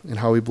God in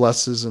how he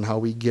blesses and how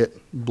we get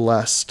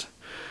blessed.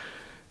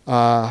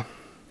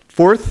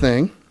 Fourth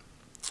thing,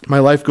 my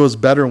life goes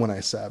better when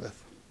I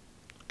Sabbath.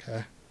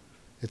 Okay?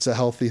 It's a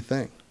healthy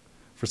thing.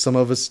 For some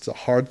of us, it's a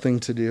hard thing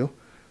to do.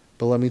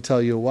 But let me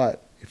tell you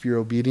what, if you're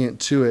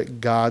obedient to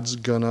it, God's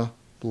going to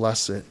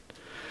bless it.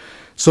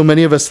 So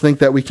many of us think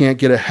that we can't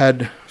get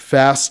ahead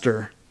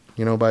faster,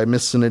 by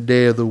missing a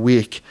day of the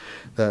week,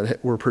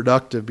 that we're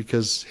productive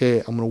because, hey,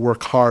 I'm going to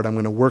work hard. I'm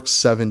going to work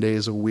 7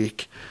 days a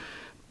week.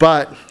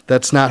 But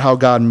that's not how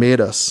God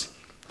made us.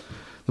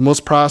 The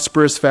most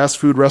prosperous fast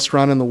food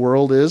restaurant in the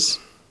world is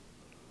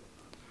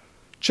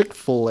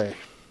Chick-fil-A.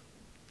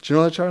 Did you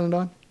know that, Charlie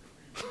and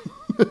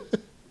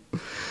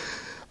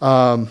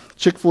Don?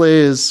 Chick-fil-A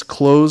is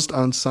closed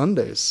on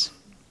Sundays.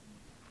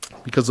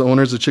 Because the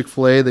owners of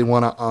Chick-fil-A, they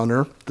want to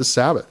honor the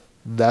Sabbath.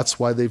 That's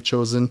why they've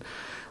chosen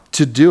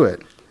to do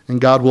it.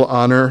 And God will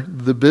honor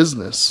the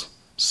business.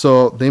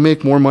 So they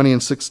make more money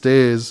in 6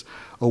 days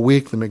a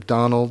week than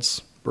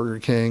McDonald's, Burger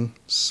King,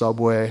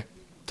 Subway,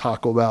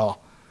 Taco Bell.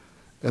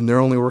 And they're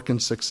only working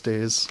 6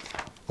 days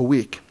a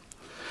week.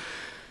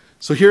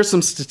 So here's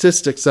some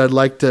statistics I'd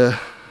like to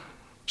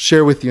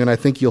share with you, and I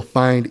think you'll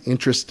find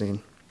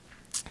interesting.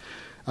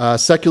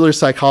 Secular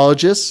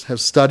psychologists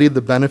have studied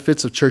the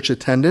benefits of church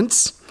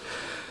attendance.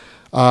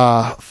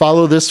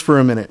 Follow this for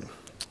a minute.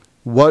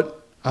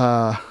 What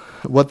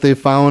they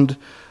found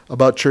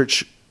about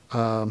church,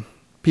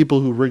 people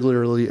who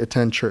regularly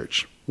attend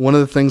church. One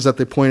of the things that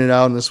they pointed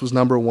out, and this was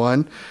number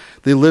 1,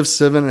 they live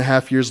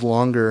 7.5 years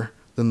longer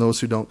than those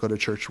who don't go to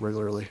church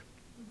regularly.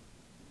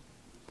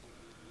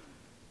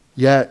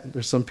 Yet,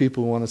 there's some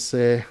people who want to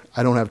say,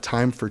 I don't have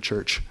time for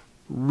church.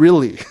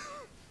 Really?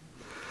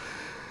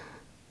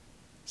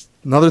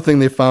 Another thing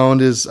they found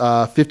is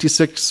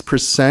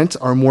 56%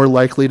 are more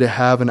likely to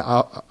have an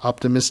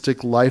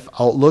optimistic life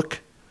outlook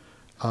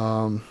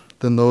than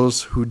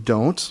those who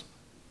don't.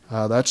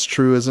 That's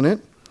true, isn't it?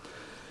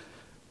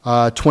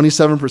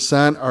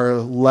 27% are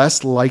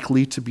less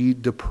likely to be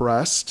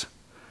depressed.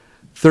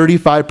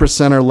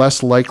 35% are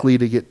less likely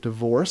to get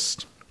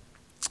divorced.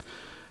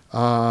 They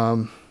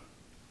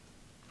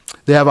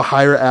have a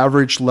higher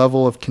average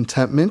level of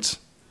contentment.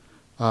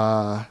 They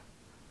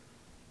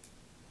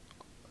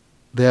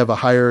have a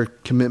higher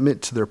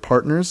commitment to their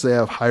partners. They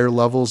have higher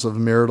levels of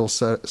marital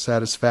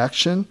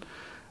satisfaction,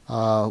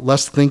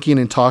 less thinking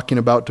and talking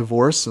about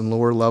divorce, and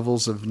lower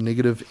levels of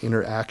negative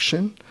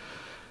interaction.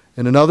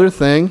 And another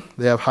thing,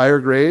 they have higher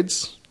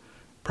grades,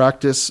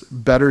 practice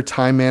better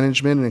time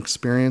management, and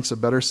experience a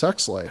better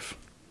sex life.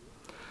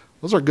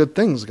 Those are good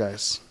things,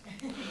 guys.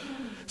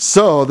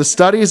 So the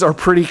studies are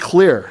pretty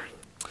clear.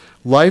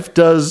 Life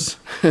does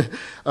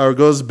or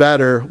goes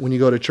better when you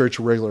go to church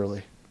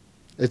regularly.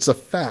 It's a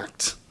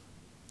fact.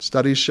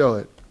 Studies show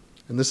it.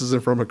 And this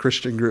isn't from a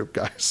Christian group,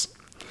 guys.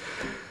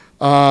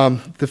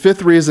 The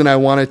fifth reason I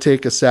want to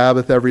take a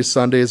Sabbath every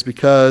Sunday is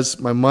because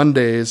my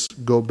Mondays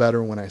go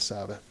better when I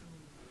Sabbath.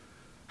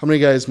 How many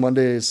guys,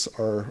 Mondays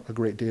are a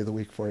great day of the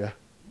week for you?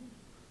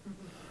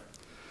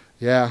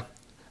 Yeah.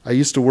 I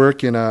used to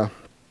work in a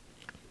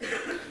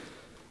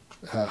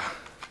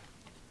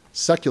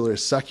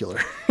secular.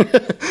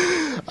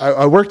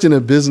 I worked in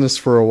a business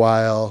for a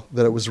while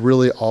that it was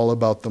really all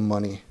about the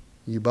money.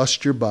 You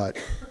bust your butt.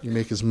 You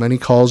make as many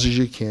calls as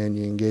you can.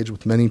 You engage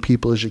with many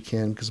people as you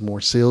can, because the more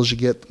sales you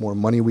get, the more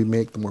money we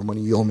make, the more money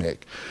you'll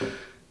make.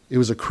 It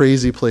was a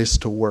crazy place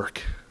to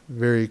work.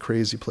 Very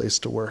crazy place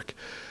to work.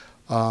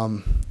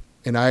 And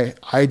I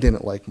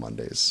didn't like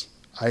Mondays.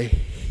 I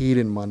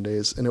hated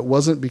Mondays. And it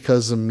wasn't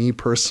because of me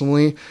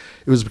personally.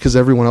 It was because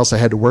everyone else I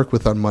had to work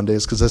with on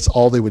Mondays, because that's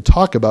all they would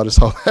talk about is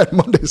how bad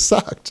Monday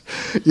sucked,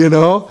 And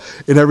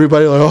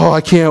everybody like, oh,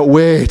 I can't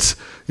wait,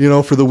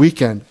 for the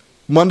weekend.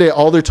 Monday,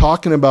 all they're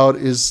talking about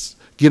is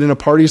getting a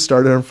party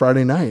started on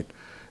Friday night.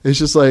 It's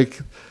just like,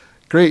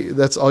 great,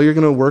 that's all you're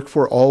going to work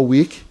for all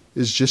week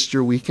is just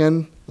your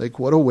weekend? Like,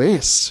 what a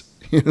waste,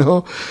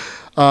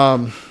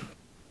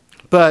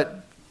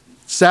 But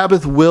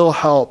Sabbath will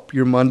help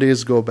your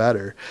Mondays go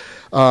better.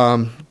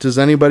 Does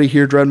anybody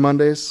here dread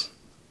Mondays?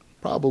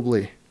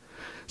 Probably.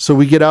 So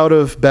we get out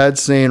of bed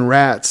saying,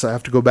 rats, I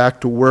have to go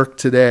back to work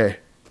today.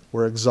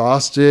 We're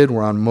exhausted,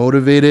 we're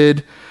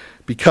unmotivated,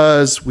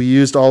 because we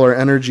used all our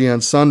energy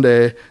on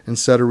Sunday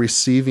instead of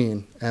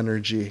receiving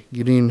energy,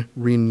 getting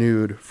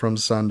renewed from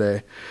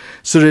Sunday.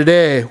 So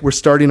today, we're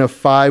starting a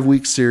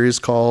 5-week series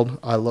called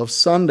I Love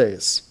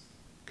Sundays.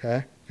 Okay?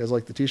 You guys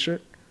like the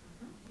t-shirt?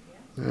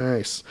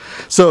 Nice.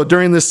 So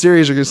during this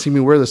series, you're going to see me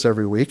wear this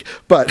every week.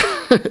 But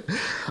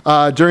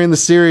during the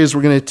series,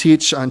 we're going to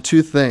teach on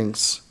 2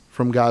 things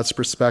from God's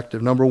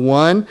perspective. Number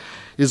 1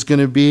 is going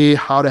to be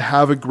how to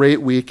have a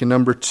great week. And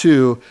number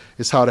 2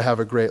 is how to have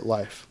a great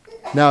life.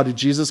 Now, did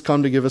Jesus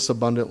come to give us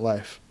abundant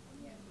life?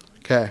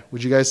 Okay.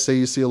 Would you guys say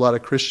you see a lot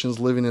of Christians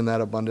living in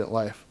that abundant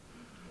life?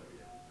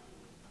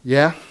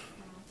 Yeah?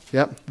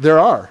 Yep. There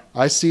are.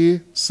 I see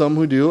some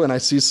who do, and I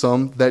see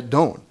some that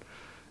don't.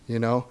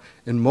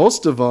 And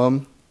most of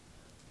them,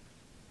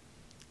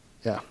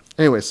 yeah.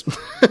 Anyways,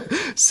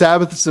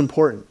 Sabbath is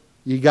important.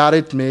 You got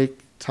to make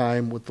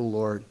time with the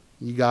Lord.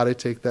 You got to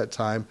take that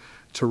time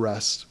to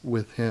rest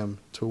with Him,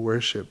 to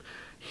worship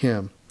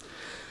Him.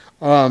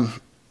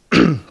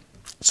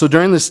 So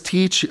during this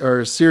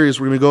series,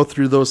 we're going to go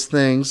through those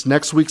things.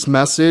 Next week's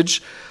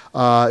message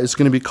is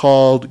going to be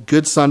called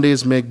Good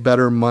Sundays Make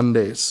Better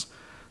Mondays.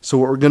 So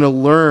what we're going to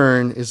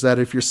learn is that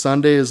if your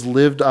Sunday is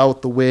lived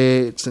out the way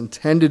it's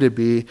intended to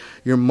be,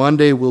 your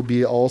Monday will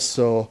be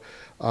also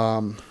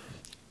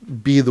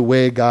be the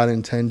way God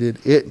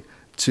intended it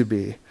to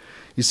be.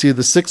 You see,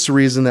 the 6th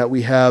reason that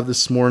we have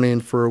this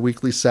morning for a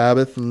weekly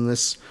Sabbath, and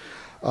this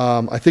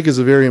I think is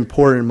a very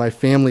important. My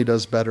family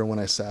does better when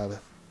I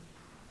Sabbath.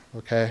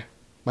 Okay?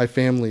 My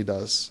family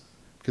does.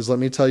 Because let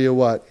me tell you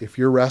what, if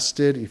you're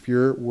rested, if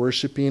you're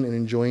worshiping and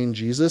enjoying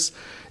Jesus,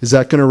 is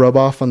that going to rub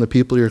off on the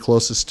people you're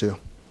closest to?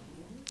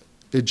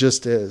 It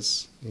just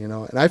is,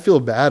 And I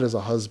feel bad as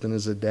a husband,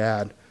 as a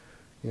dad.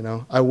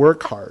 I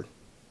work hard.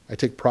 I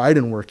take pride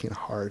in working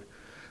hard.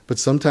 But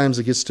sometimes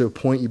it gets to a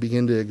point you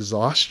begin to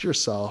exhaust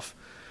yourself.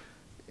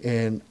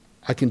 And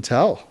I can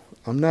tell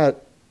I'm not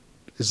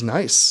as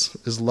nice,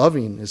 as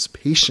loving, as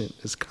patient,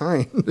 as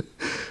kind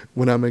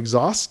when I'm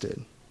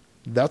exhausted.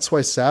 That's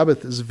why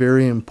Sabbath is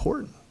very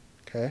important,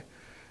 okay?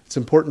 It's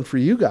important for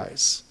you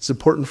guys. It's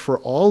important for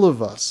all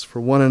of us, for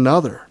one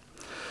another.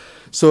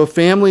 So a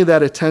family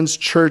that attends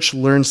church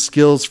learns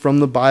skills from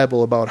the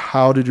Bible about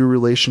how to do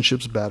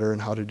relationships better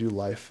and how to do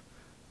life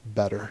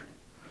better.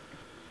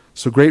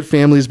 So great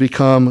families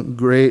become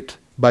great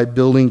by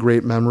building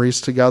great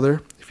memories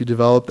together. If you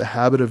develop the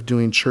habit of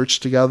doing church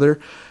together,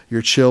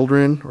 your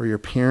children or your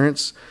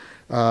parents,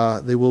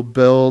 they will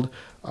build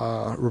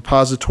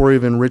repository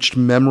of enriched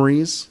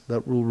memories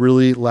that will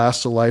really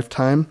last a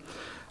lifetime.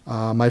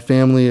 My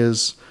family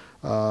is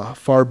a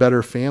far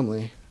better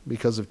family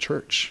because of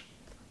church.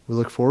 We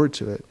look forward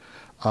to it.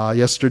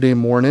 Yesterday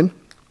morning,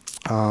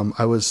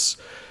 I was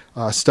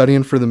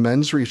studying for the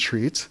men's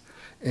retreat,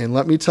 and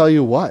let me tell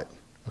you what,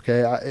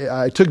 okay,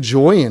 I took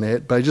joy in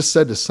it, but I just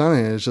said to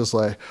Sonny, it's just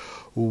like,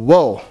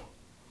 whoa,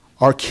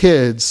 our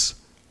kids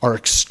are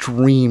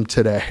extreme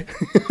today.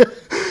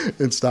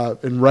 And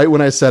stop. And right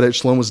when I said it,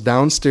 Shalom was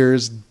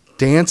downstairs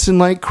dancing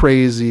like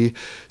crazy,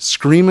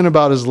 screaming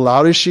about as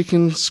loud as she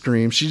can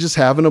scream. She's just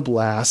having a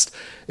blast.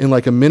 And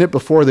like a minute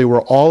before, they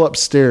were all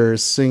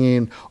upstairs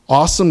singing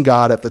Awesome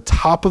God at the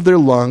top of their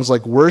lungs,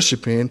 like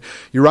worshiping.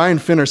 Uriah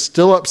and Finn are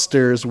still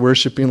upstairs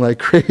worshiping like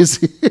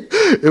crazy.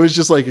 It was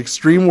just like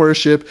extreme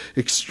worship,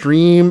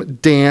 extreme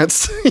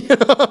dance,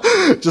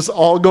 just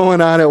all going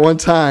on at one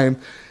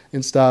time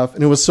and stuff.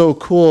 And it was so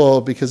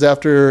cool because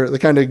after they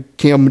kind of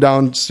came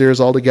downstairs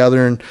all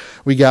together and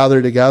we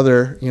gathered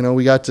together,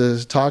 we got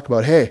to talk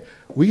about, hey,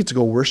 we get to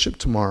go worship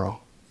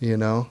tomorrow,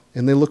 and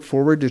they look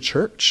forward to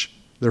church.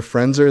 Their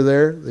friends are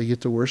there. They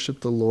get to worship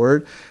the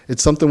Lord.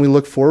 It's something we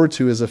look forward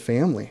to as a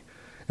family.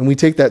 And we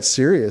take that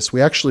serious. We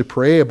actually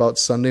pray about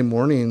Sunday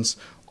mornings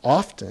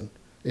often.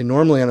 And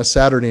normally on a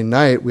Saturday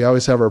night, we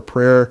always have our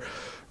prayer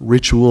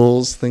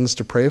rituals, things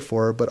to pray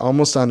for, but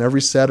almost on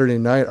every Saturday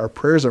night, our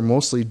prayers are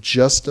mostly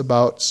just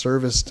about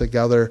service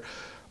together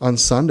on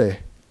Sunday,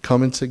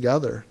 coming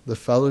together, the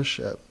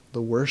fellowship,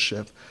 the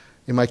worship.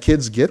 And my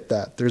kids get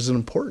that. There's an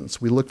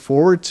importance. We look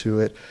forward to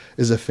it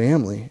as a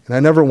family. And I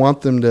never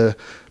want them to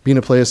be in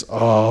a place,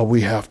 oh,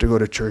 we have to go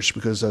to church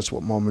because that's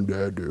what mom and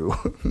dad do.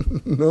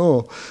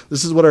 No,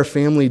 this is what our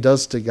family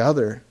does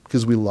together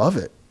because we love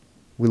it.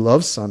 We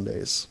love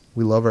Sundays.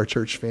 We love our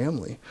church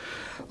family.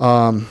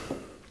 The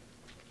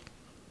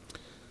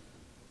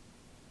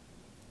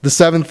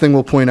seventh thing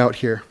we'll point out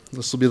here,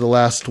 this will be the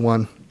last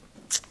one.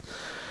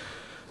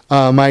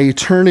 My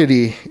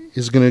eternity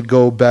is going to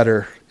go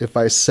better if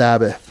I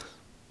Sabbath.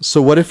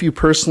 So what if you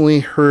personally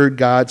heard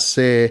God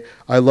say,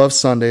 I love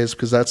Sundays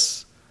because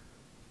that's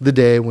the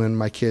day when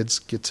my kids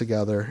get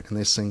together and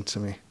they sing to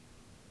me?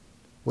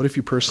 What if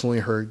you personally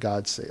heard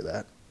God say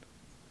that?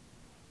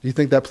 Do you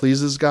think that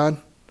pleases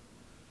God?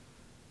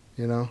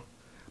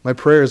 My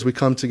prayer as we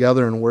come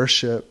together and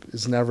worship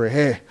is never,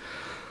 hey,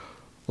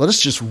 let us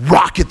just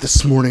rock it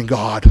this morning,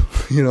 God.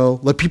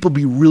 Let people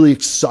be really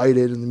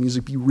excited and the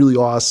music be really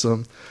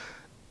awesome.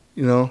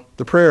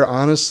 The prayer,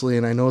 honestly,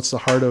 and I know it's the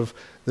heart of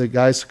the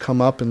guys who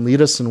come up and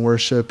lead us in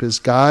worship, is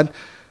God,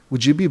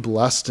 would you be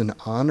blessed and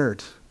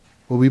honored?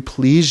 Will we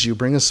please you?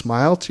 Bring a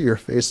smile to your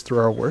face through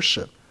our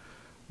worship.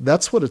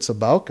 That's what it's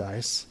about,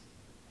 guys.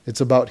 It's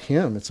about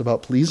Him. It's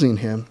about pleasing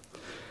Him.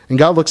 And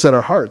God looks at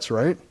our hearts,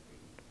 right?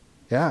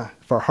 Yeah.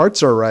 If our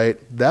hearts are right,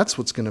 that's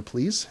what's going to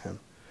please Him.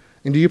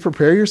 And do you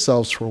prepare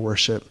yourselves for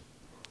worship?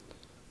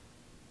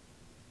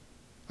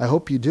 I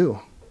hope you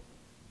do.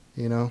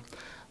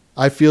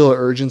 I feel an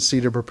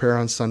urgency to prepare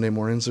on Sunday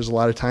mornings. There's a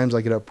lot of times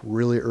I get up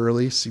really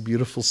early, see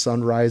beautiful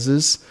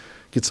sunrises,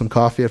 get some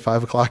coffee at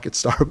 5 o'clock at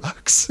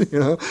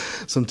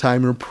Starbucks, some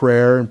time in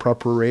prayer and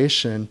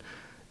preparation,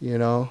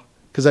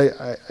 because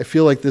I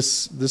feel like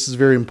this is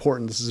very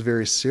important. This is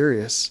very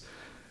serious.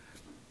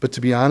 But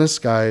to be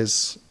honest,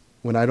 guys,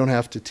 when I don't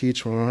have to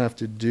teach, when I don't have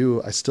to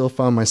do, I still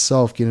found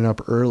myself getting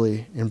up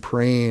early and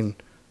praying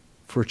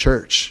for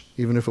church,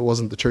 even if it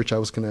wasn't the church I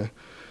was going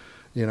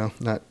to,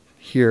 not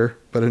here,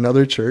 but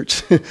another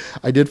church.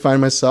 I did find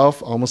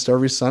myself almost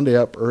every Sunday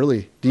up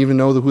early. Didn't even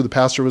know who the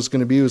pastor was going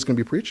to be, who was going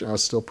to be preaching. I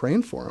was still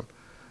praying for him.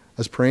 I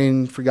was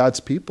praying for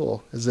God's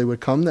people as they would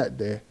come that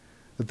day,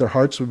 that their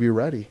hearts would be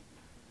ready,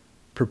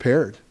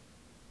 prepared.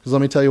 Because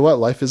let me tell you what,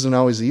 life isn't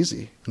always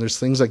easy. And there's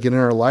things that get in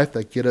our life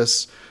that get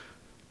us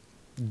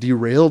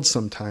derailed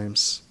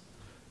sometimes.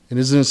 And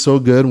isn't it so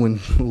good when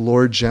the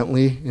Lord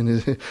gently,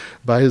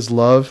 by His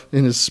love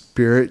and His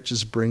Spirit,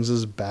 just brings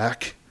us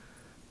back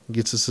and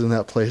gets us in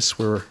that place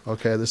where,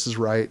 okay, this is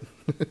right.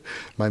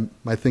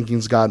 my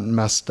thinking's gotten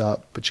messed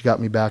up, but you got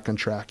me back on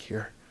track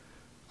here.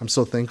 I'm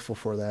so thankful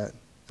for that.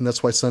 And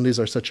that's why Sundays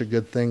are such a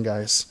good thing,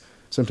 guys.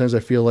 Sometimes I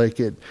feel like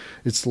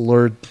it's the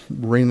Lord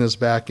reining us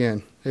back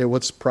in. Hey,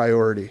 what's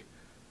priority?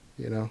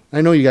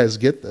 I know you guys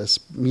get this.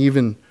 Me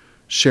even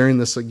sharing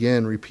this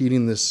again,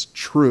 repeating this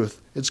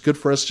truth, it's good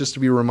for us just to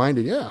be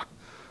reminded, yeah,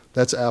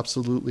 that's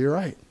absolutely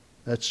right.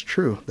 That's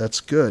true. That's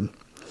good.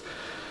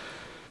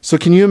 So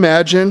can you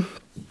imagine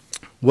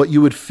what you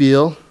would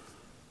feel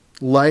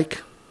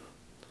like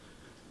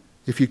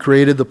if you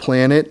created the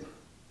planet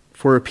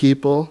for a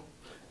people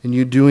and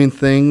you doing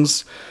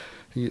things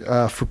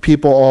for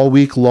people all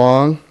week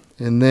long,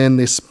 and then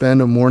they spend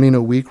a morning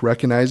a week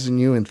recognizing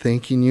you and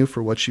thanking you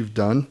for what you've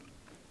done?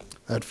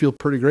 That'd feel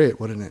pretty great,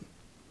 wouldn't it?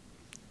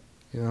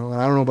 And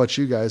I don't know about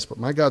you guys, but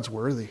my God's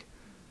worthy.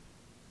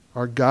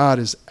 Our God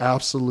is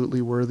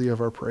absolutely worthy of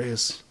our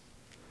praise.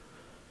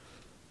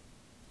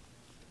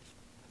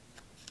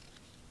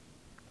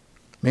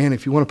 Man,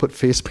 if you want to put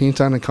face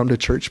paint on and come to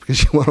church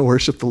because you want to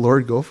worship the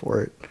Lord, go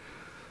for it.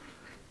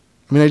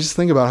 I mean, I just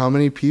think about how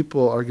many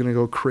people are going to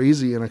go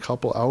crazy in a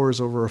couple hours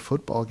over a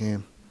football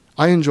game.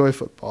 I enjoy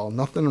football.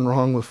 Nothing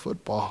wrong with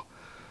football.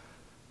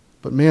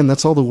 But man,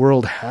 that's all the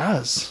world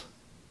has.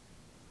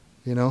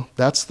 You know,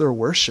 that's their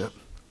worship.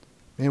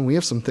 Man, we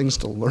have some things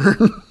to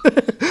learn.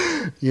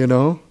 You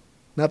know,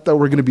 not that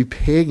we're going to be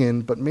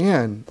pagan, but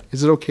man,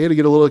 is it okay to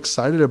get a little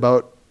excited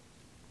about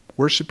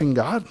worshiping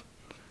God?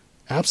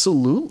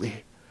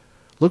 Absolutely.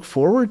 Look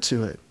forward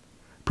to it.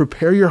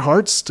 Prepare your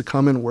hearts to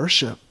come and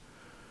worship.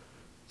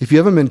 If you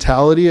have a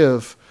mentality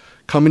of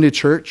coming to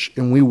church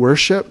and we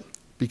worship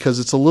because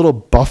it's a little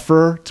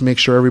buffer to make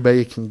sure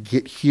everybody can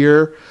get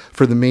here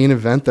for the main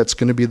event that's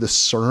going to be the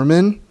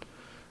sermon,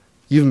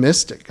 you've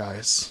missed it,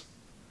 guys.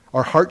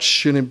 Our hearts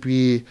shouldn't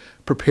be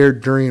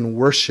prepared during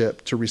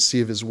worship to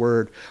receive his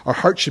word. Our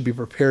hearts should be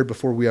prepared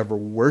before we ever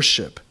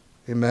worship.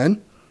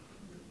 Amen?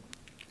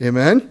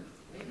 Amen?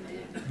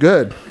 Amen.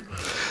 Good.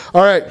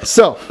 All right,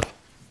 so,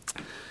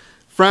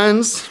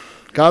 friends,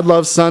 God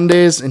loves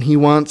Sundays, and he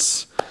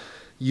wants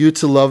you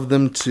to love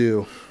them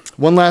too.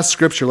 One last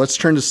scripture. Let's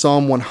turn to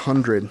Psalm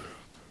 100.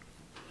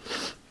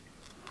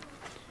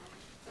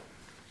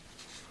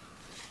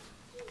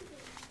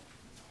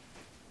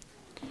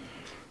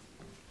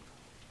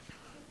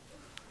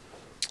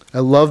 I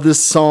love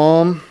this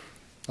psalm.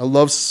 I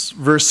love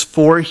verse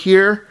 4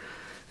 here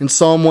in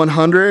Psalm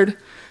 100.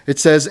 It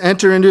says,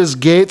 enter into his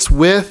gates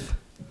with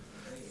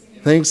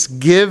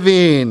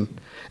thanksgiving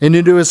and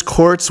into his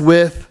courts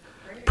with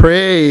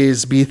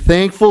praise. Be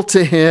thankful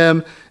to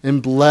him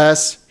and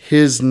bless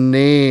his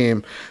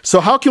name. So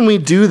how can we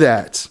do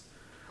that?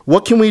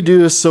 What can we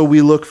do so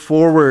we look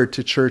forward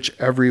to church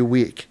every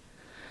week?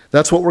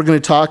 That's what we're going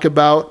to talk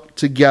about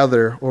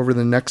together over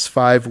the next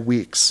 5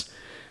 weeks.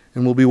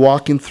 And we'll be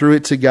walking through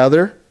it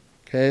together,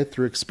 okay,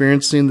 through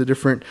experiencing the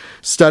different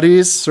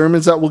studies,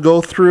 sermons that we'll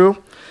go through.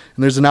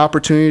 And there's an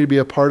opportunity to be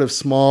a part of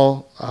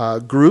small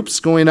groups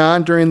going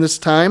on during this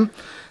time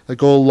that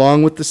go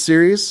along with the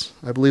series.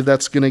 I believe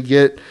that's going to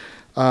get,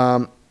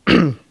 I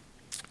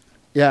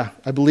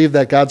believe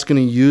that God's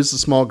going to use the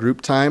small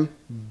group time,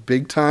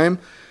 big time.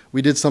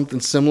 We did something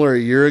similar a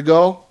year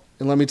ago,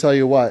 and let me tell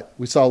you what,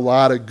 we saw a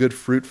lot of good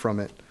fruit from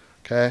it,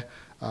 okay?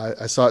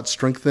 I saw it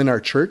strengthen our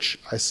church.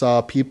 I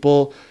saw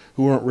people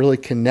who weren't really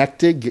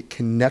connected get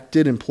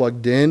connected and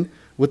plugged in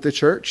with the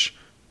church.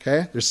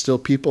 Okay, there's still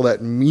people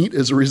that meet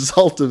as a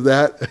result of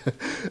that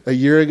a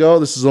year ago.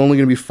 This is only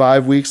going to be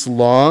 5 weeks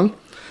long.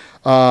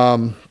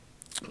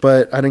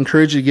 But I'd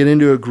encourage you to get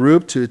into a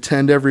group to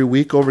attend every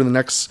week over the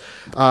next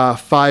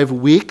 5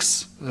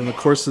 weeks in the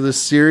course of this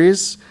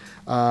series.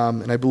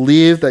 And I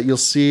believe that you'll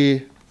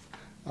see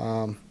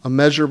a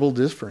measurable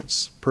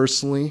difference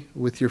personally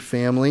with your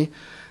family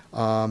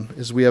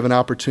as we have an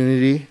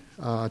opportunity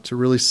to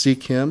really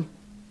seek him.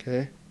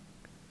 Okay,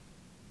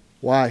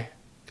 why?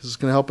 Because it's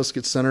going to help us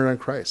get centered on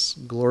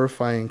Christ,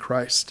 glorifying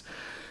Christ.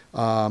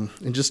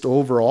 And just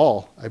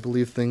overall, I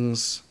believe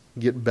things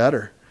get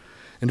better.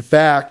 In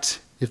fact,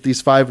 if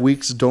these 5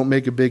 weeks don't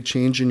make a big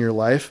change in your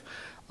life,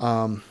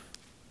 I'll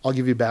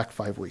give you back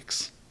 5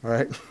 weeks. All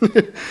right?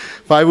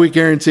 5-week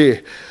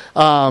guarantee.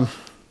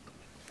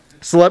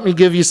 So let me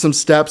give you some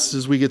steps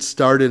as we get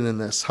started in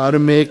this. How to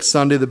make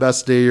Sunday the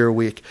best day of your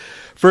week.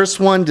 First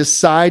one,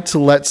 decide to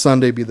let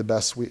Sunday be the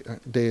best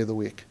day of the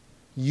week.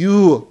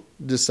 You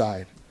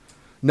decide.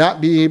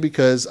 Not me,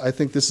 because I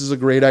think this is a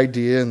great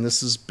idea and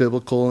this is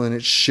biblical and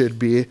it should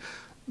be.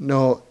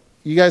 No,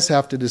 you guys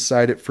have to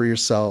decide it for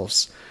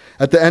yourselves.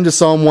 At the end of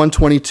Psalm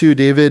 122,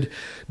 David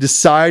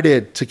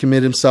decided to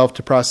commit himself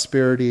to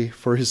prosperity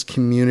for his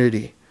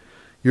community.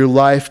 Your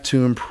life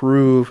to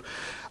improve,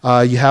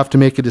 you have to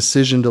make a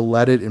decision to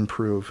let it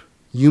improve.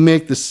 You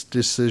make this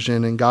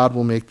decision and God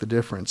will make the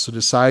difference. So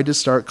decide to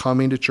start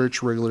coming to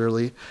church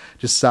regularly.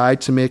 Decide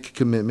to make a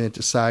commitment.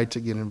 Decide to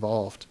get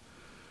involved.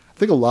 I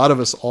think a lot of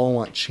us all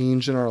want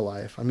change in our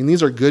life. I mean,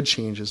 these are good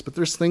changes, but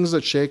there's things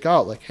that shake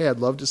out. Like, hey, I'd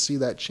love to see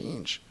that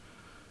change,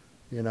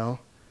 you know?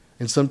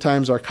 And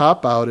sometimes our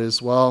cop-out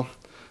is, well,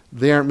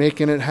 they aren't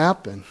making it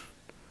happen.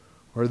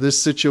 Or this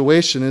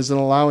situation isn't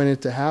allowing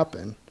it to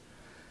happen.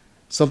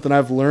 Something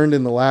I've learned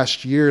in the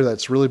last year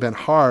that's really been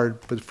hard,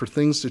 but for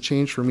things to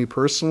change for me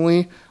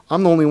personally,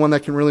 I'm the only one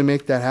that can really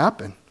make that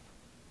happen.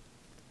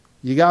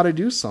 You got to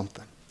do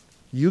something.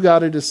 You got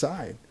to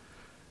decide.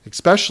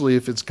 Especially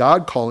if it's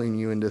God calling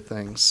you into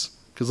things.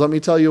 Because let me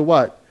tell you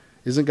what,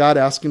 isn't God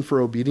asking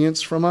for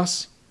obedience from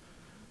us?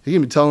 He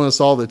can be telling us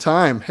all the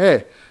time,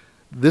 hey,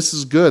 this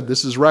is good,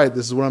 this is right,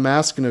 this is what I'm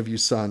asking of you,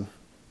 son,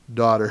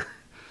 daughter.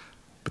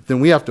 But then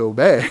we have to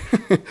obey.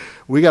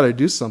 We got to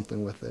do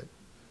something with it.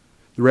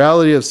 The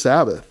reality of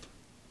Sabbath.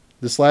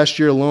 This last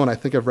year alone, I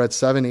think I've read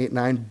 7, 8,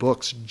 9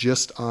 books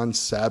just on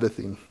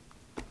Sabbathing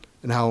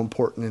and how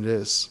important it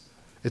is.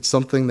 It's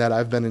something that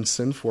I've been in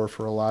sin for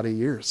a lot of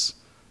years.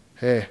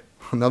 Hey,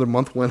 another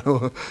month went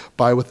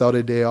by without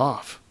a day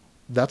off.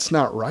 That's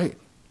not right.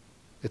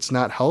 It's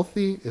not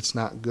healthy. It's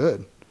not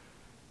good.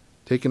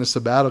 Taking a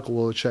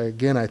sabbatical, which I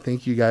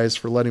thank you guys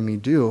for letting me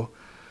do.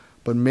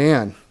 But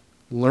man,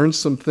 learn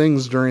some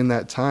things during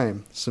that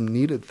time, some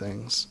needed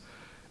things.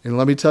 And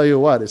let me tell you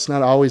what, it's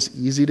not always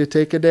easy to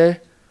take a day,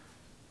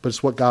 but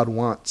it's what God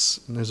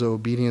wants. And there's an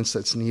obedience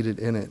that's needed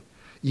in it.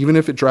 Even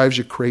if it drives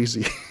you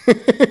crazy,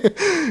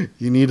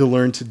 you need to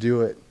learn to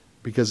do it,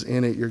 because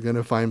in it you're going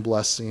to find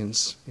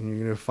blessings, and you're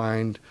going to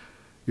find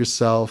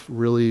yourself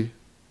really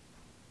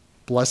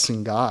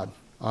blessing God,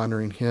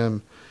 honoring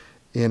him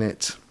in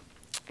it,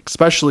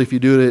 especially if you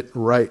do it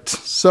right.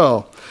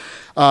 So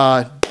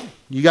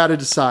you got to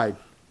decide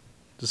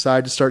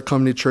to start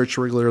coming to church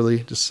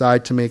regularly,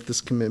 decide to make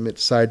this commitment,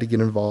 decide to get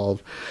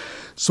involved.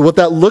 So what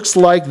that looks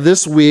like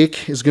this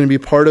week is going to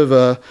be part of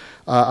a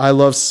I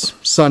Love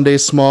Sunday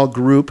small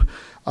group.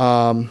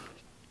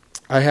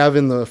 I have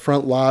in the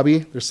front lobby,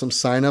 there's some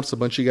sign-ups. A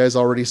bunch of you guys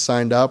already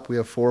signed up. We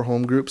have 4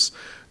 home groups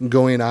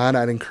going on.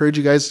 I'd encourage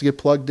you guys to get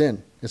plugged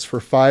in. It's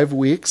for 5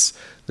 weeks.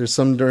 There's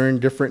some during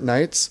different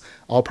nights.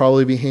 I'll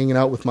probably be hanging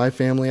out with my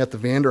family at the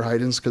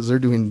Vanderheidens because they're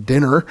doing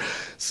dinner.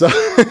 So,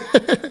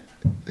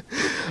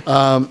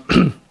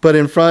 but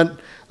in front,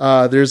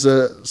 there's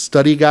a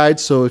study guide.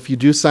 So if you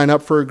do sign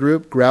up for a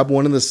group, grab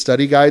one of the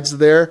study guides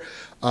there.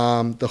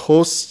 The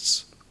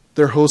hosts,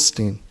 they're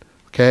hosting.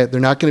 Okay,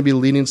 they're not going to be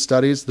leading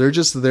studies. They're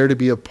just there to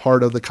be a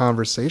part of the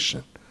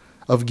conversation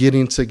of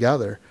getting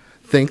together.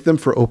 Thank them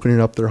for opening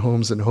up their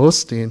homes and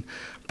hosting,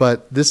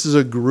 but this is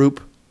a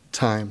group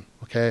time.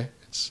 Okay,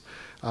 it's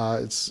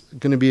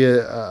going to be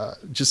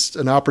just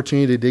an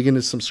opportunity to dig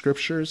into some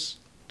scriptures,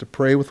 to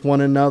pray with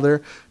one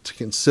another, to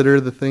consider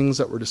the things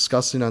that we're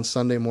discussing on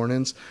Sunday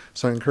mornings.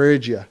 So I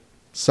encourage you,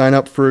 sign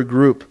up for a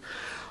group.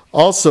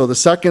 Also, the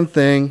second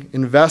thing,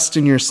 invest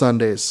in your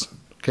Sundays.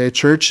 Okay,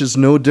 church is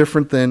no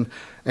different than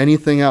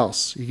anything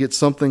else. You get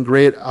something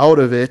great out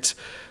of it,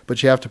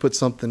 but you have to put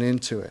something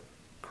into it.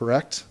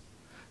 Correct?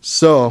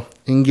 So,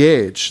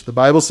 engage. The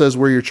Bible says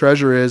where your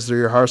treasure is, there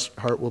your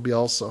heart will be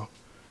also.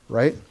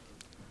 Right?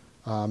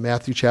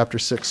 Matthew chapter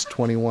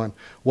 6:21.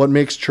 What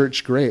makes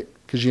church great?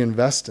 Because you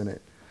invest in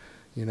it.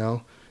 You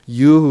know,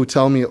 you who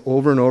tell me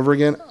over and over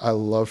again, I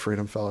love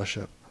Freedom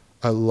Fellowship.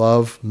 I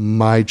love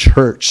my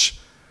church.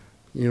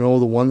 You know,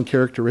 the one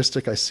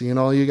characteristic I see in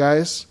all you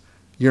guys,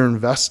 you're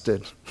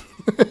invested.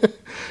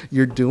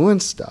 You're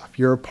doing stuff.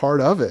 You're a part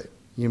of it.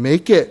 You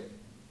make it,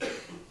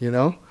 you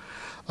know.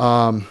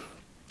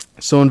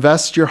 So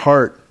invest your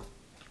heart.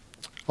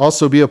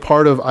 Also be a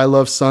part of I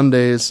Love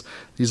Sundays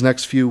these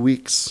next few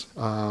weeks.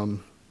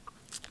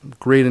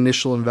 Great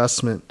initial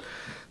investment.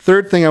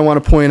 Third thing I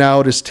want to point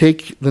out is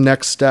take the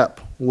next step,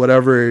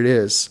 whatever it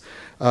is.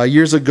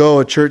 Years ago,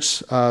 a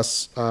church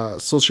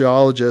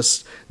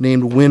sociologist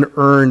named Win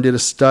Earn did a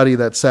study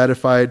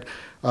that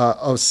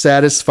of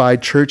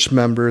satisfied church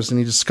members, and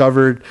he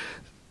discovered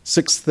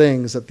 6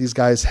 things that these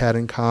guys had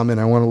in common.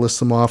 I want to list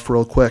them off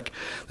real quick.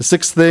 The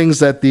 6 things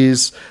that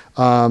these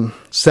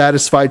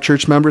satisfied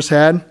church members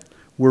had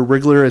were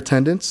regular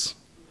attendance.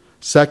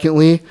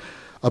 Secondly,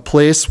 a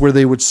place where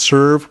they would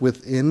serve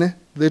within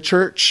the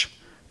church.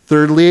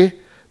 Thirdly,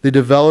 they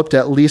developed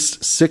at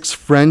least 6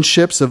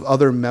 friendships of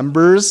other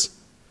members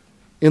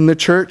in the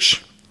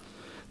church.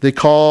 They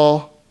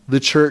call the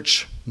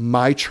church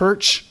my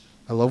church.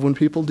 I love when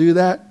people do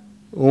that.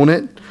 Own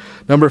it.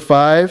 Number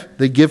 5,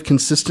 they give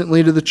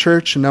consistently to the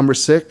church. And number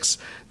 6,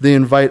 they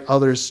invite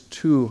others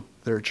to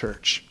their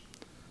church.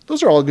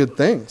 Those are all good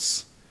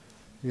things,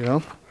 you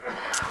know.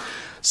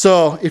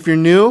 So if you're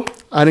new,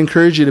 I'd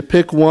encourage you to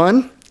pick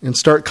one and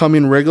start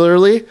coming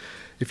regularly.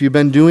 If you've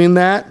been doing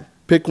that,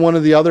 pick one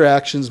of the other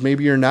actions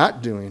maybe you're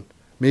not doing.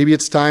 Maybe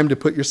it's time to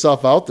put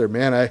yourself out there.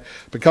 Man, I've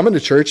been coming to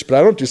church, but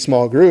I don't do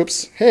small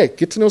groups. Hey,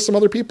 get to know some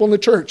other people in the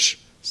church.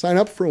 Sign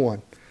up for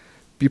one.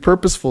 Be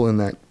purposeful in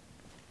that.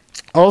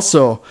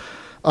 Also,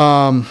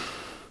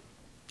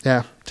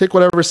 take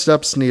whatever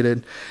steps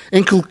needed.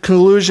 In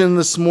conclusion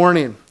this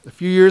morning, a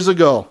few years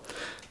ago,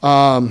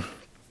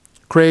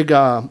 Craig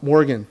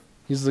Morgan,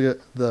 he's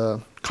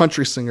the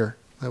country singer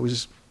that we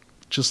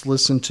just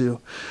listened to.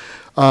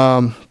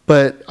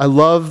 But I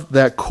love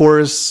that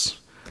chorus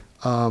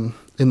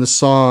in the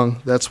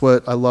song, That's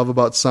What I Love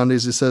About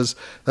Sundays. He says,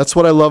 that's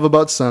what I love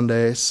about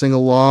Sunday. Sing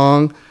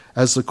along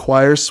as the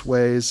choir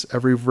sways,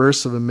 every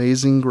verse of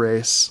amazing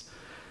grace.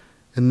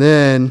 And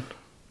then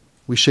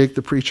we shake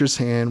the preacher's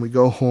hand. We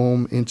go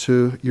home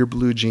into your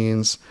blue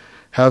jeans,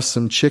 have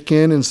some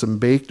chicken and some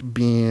baked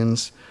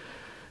beans,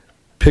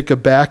 pick a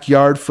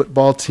backyard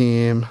football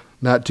team,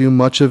 not do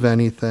much of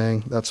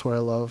anything. That's what I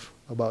love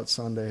about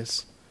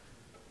Sundays.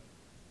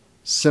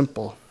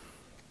 Simple.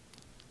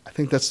 I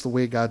think that's the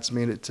way God's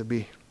made it to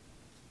be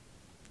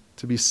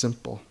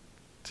simple,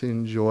 to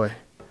enjoy.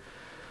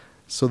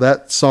 So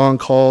that song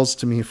calls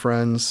to me,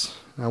 friends.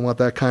 I want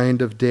that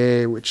kind of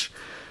day which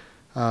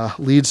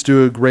leads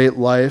to a great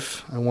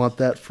life. I want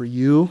that for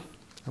you.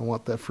 I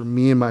want that for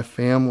me and my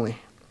family.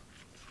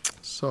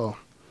 So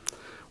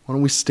why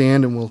don't we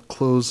stand and we'll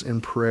close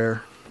in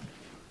prayer.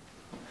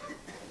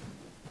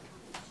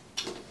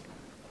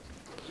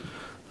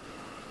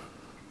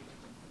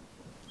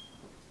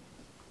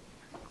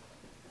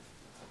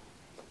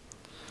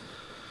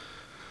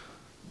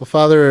 Well,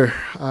 Father,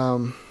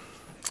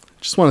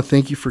 just want to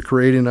thank you for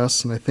creating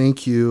us, and I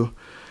thank you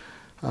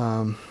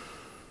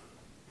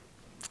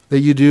that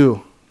you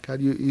do.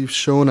 God, you've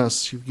shown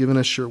us, you've given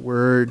us your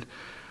word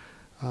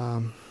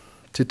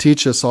to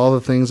teach us all the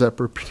things that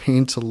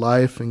pertain to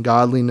life and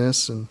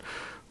godliness and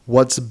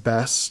what's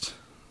best.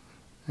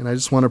 And I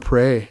just want to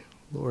pray,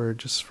 Lord,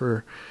 just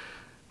for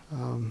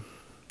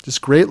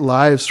just great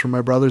lives for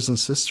my brothers and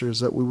sisters,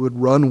 that we would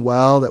run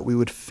well, that we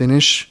would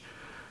finish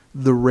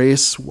the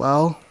race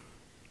well.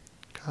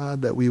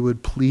 God, that we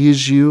would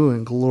please you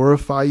and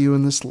glorify you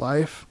in this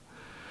life.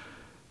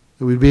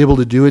 That we'd be able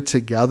to do it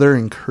together,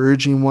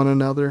 encouraging one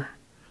another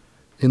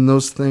in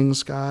those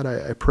things, God.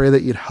 I pray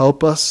that you'd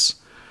help us,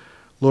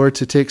 Lord,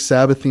 to take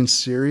Sabbathing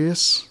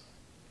serious.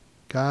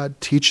 God,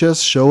 teach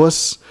us, show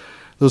us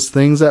those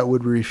things that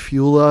would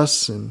refuel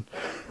us and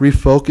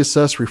refocus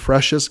us,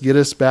 refresh us, get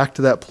us back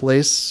to that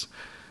place,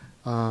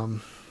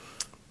 Lord,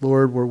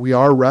 where we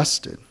are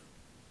rested.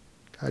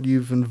 God,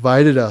 you've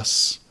invited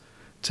us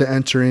to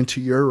enter into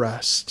your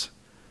rest.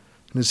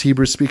 And as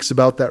Hebrews speaks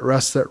about that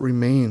rest that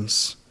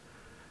remains,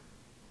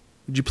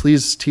 would you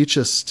please teach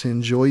us to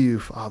enjoy you,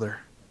 Father,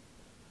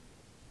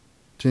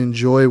 to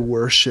enjoy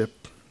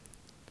worship,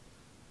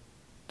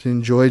 to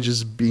enjoy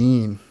just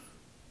being.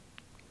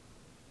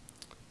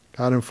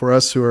 God, and for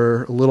us who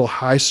are a little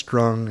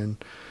high-strung,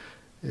 and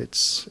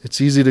it's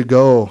easy to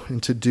go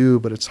and to do,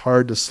 but it's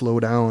hard to slow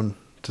down,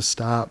 to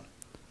stop.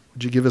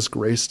 Would you give us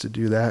grace to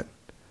do that?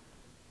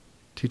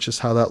 Teach us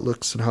how that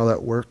looks and how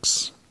that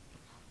works.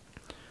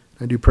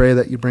 I do pray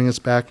that you bring us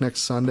back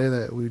next Sunday,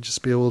 that we would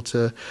just be able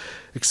to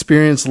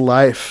experience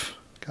life,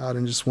 God,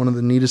 and just one of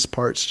the neatest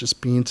parts,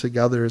 just being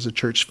together as a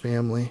church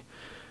family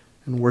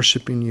and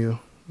worshiping you.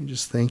 We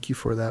just thank you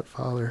for that,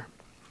 Father.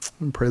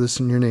 And pray this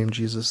in your name,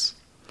 Jesus.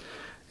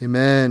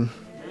 Amen.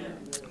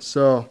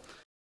 So